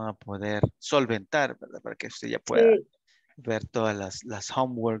 le van a poder solventar, ¿verdad? Para que usted ya pueda ver todas las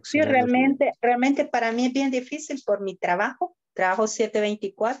homeworks. Sí, realmente para mí es bien difícil por mi trabajo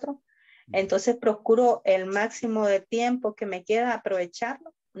 7/24, entonces procuro el máximo de tiempo que me queda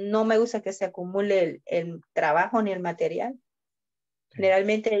aprovecharlo. No me gusta que se acumule el trabajo ni el material.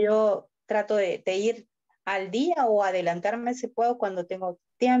 Generalmente yo trato de ir al día o adelantarme si puedo cuando tengo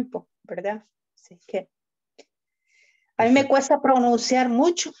tiempo, ¿verdad? Así que a mí me cuesta pronunciar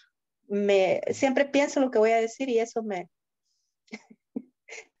mucho. Siempre pienso lo que voy a decir y eso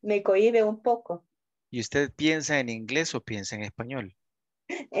me cohíbe un poco. ¿Y usted piensa en inglés o piensa en español?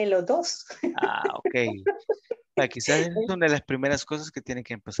 En los dos. Ah, ok. Quizás es una de las primeras cosas que tiene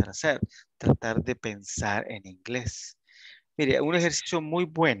que empezar a hacer, tratar de pensar en inglés. Mire, un ejercicio muy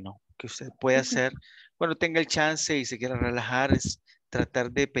bueno que usted puede hacer cuando tenga el chance y se quiera relajar es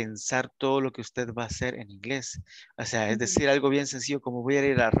tratar de pensar todo lo que usted va a hacer en inglés. O sea, es decir, algo bien sencillo como voy a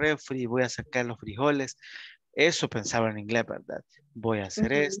ir al refri, voy a sacar los frijoles. Eso pensaba en inglés, ¿verdad? Voy a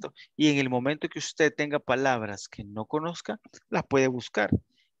hacer esto. Y en el momento que usted tenga palabras que no conozca, las puede buscar.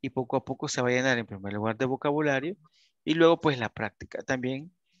 Y poco a poco se va a llenar en primer lugar de vocabulario y luego pues la práctica.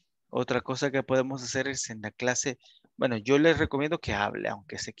 También Otra cosa que podemos hacer es en la clase, bueno, yo les recomiendo que hable,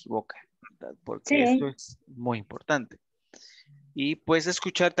 aunque se equivoque, ¿verdad? Porque esto Sí, es muy importante. Y pues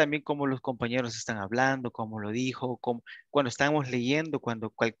escuchar también cómo los compañeros están hablando, cómo lo dijo, cuando estamos leyendo, cuando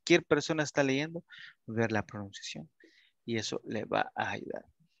cualquier persona está leyendo, ver la pronunciación. Y eso le va a ayudar.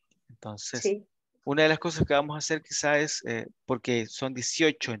 Entonces, sí. una de las cosas que vamos a hacer quizá es, porque son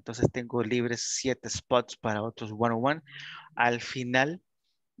 18, entonces tengo libres 7 spots para otros one-on-one. Al final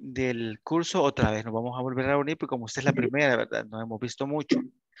del curso, otra vez nos vamos a volver a reunir, porque como esta es la primera, ¿verdad? No hemos visto mucho,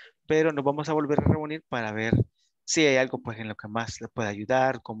 pero nos vamos a volver a reunir para ver si hay algo pues en lo que más le puede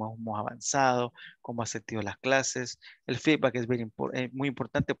ayudar, cómo hemos avanzado, cómo ha sentido las clases. El feedback es muy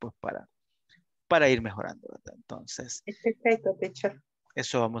importante pues para ir mejorando, ¿verdad? Entonces, Es perfecto, teacher.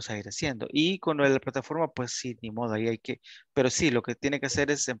 eso vamos a ir haciendo. Y con lo de la plataforma, pues sí, ni modo, ahí hay que, pero sí, lo que tiene que hacer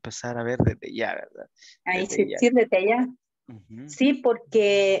es empezar a ver desde ya, ¿verdad? A Desde ya. insistir desde allá. Ujú. Sí,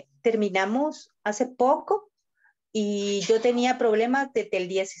 porque terminamos hace poco y yo tenía problemas desde el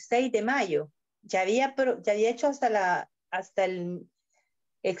 16 de mayo. Ya había hecho hasta el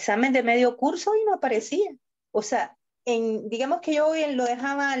examen de medio curso y no aparecía. O sea, digamos que yo hoy lo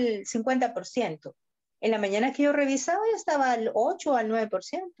dejaba al 50%. En la mañana que yo revisaba ya estaba al 8 o al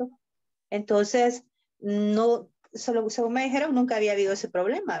 9%. Entonces, no, solo según me dijeron, nunca había habido ese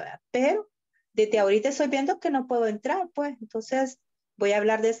problema, ¿verdad? Pero desde ahorita estoy viendo que no puedo entrar, pues. Entonces, voy a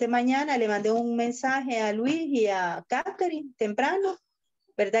hablar desde mañana. Le mandé un mensaje a Luis y a Catherine temprano,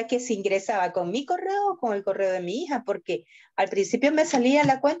 ¿verdad? Que se ingresaba con mi correo o con el correo de mi hija, porque al principio me salía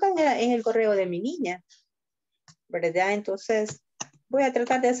la cuenta en el correo de mi niña, ¿verdad? Entonces, voy a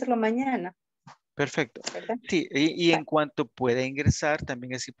tratar de hacerlo mañana, Perfecto. ¿verdad? Sí, y en cuanto pueda ingresar,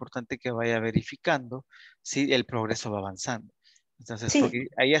 también es importante que vaya verificando si el progreso va avanzando. Entonces, Sí, porque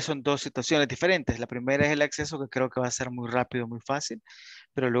ahí ya son dos situaciones diferentes. La primera es el acceso, que creo que va a ser muy rápido, muy fácil,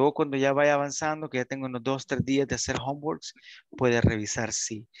 pero luego cuando ya vaya avanzando, que ya tengo unos 2, 3 días de hacer homeworks, puede revisar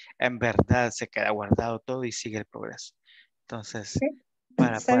si en verdad se queda guardado todo y sigue el progreso. Entonces, sí,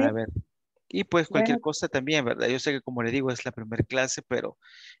 está para bien. ver. Y pues cualquier Bueno, cosa también, ¿verdad? Yo sé que como le digo es la primera clase, pero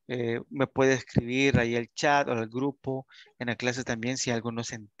me puede escribir ahí el chat o el grupo en la clase también si algo no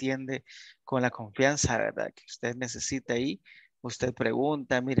se entiende con la confianza, ¿verdad? Que usted necesita ahí. Usted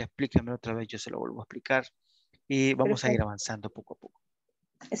pregunta, mire, explíqueme otra vez, yo se lo vuelvo a explicar y vamos a ir perfecto. avanzando poco a poco.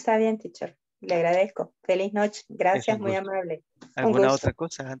 Está bien, teacher. Le agradezco. Feliz noche. Es Gracias, un muy gusto. amable. Un ¿Alguna gusto. otra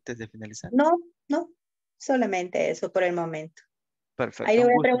cosa antes de finalizar? No, no, solamente eso por el momento. Ahí Perfecto, le un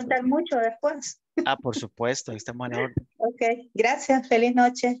voy a gusto preguntar entonces. mucho después. Ah, por supuesto, ahí estamos a la orden. Ok, gracias. Feliz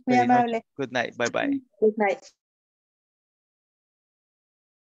noche. Muy Feliz noche. amable. Good night. Bye bye. Good night.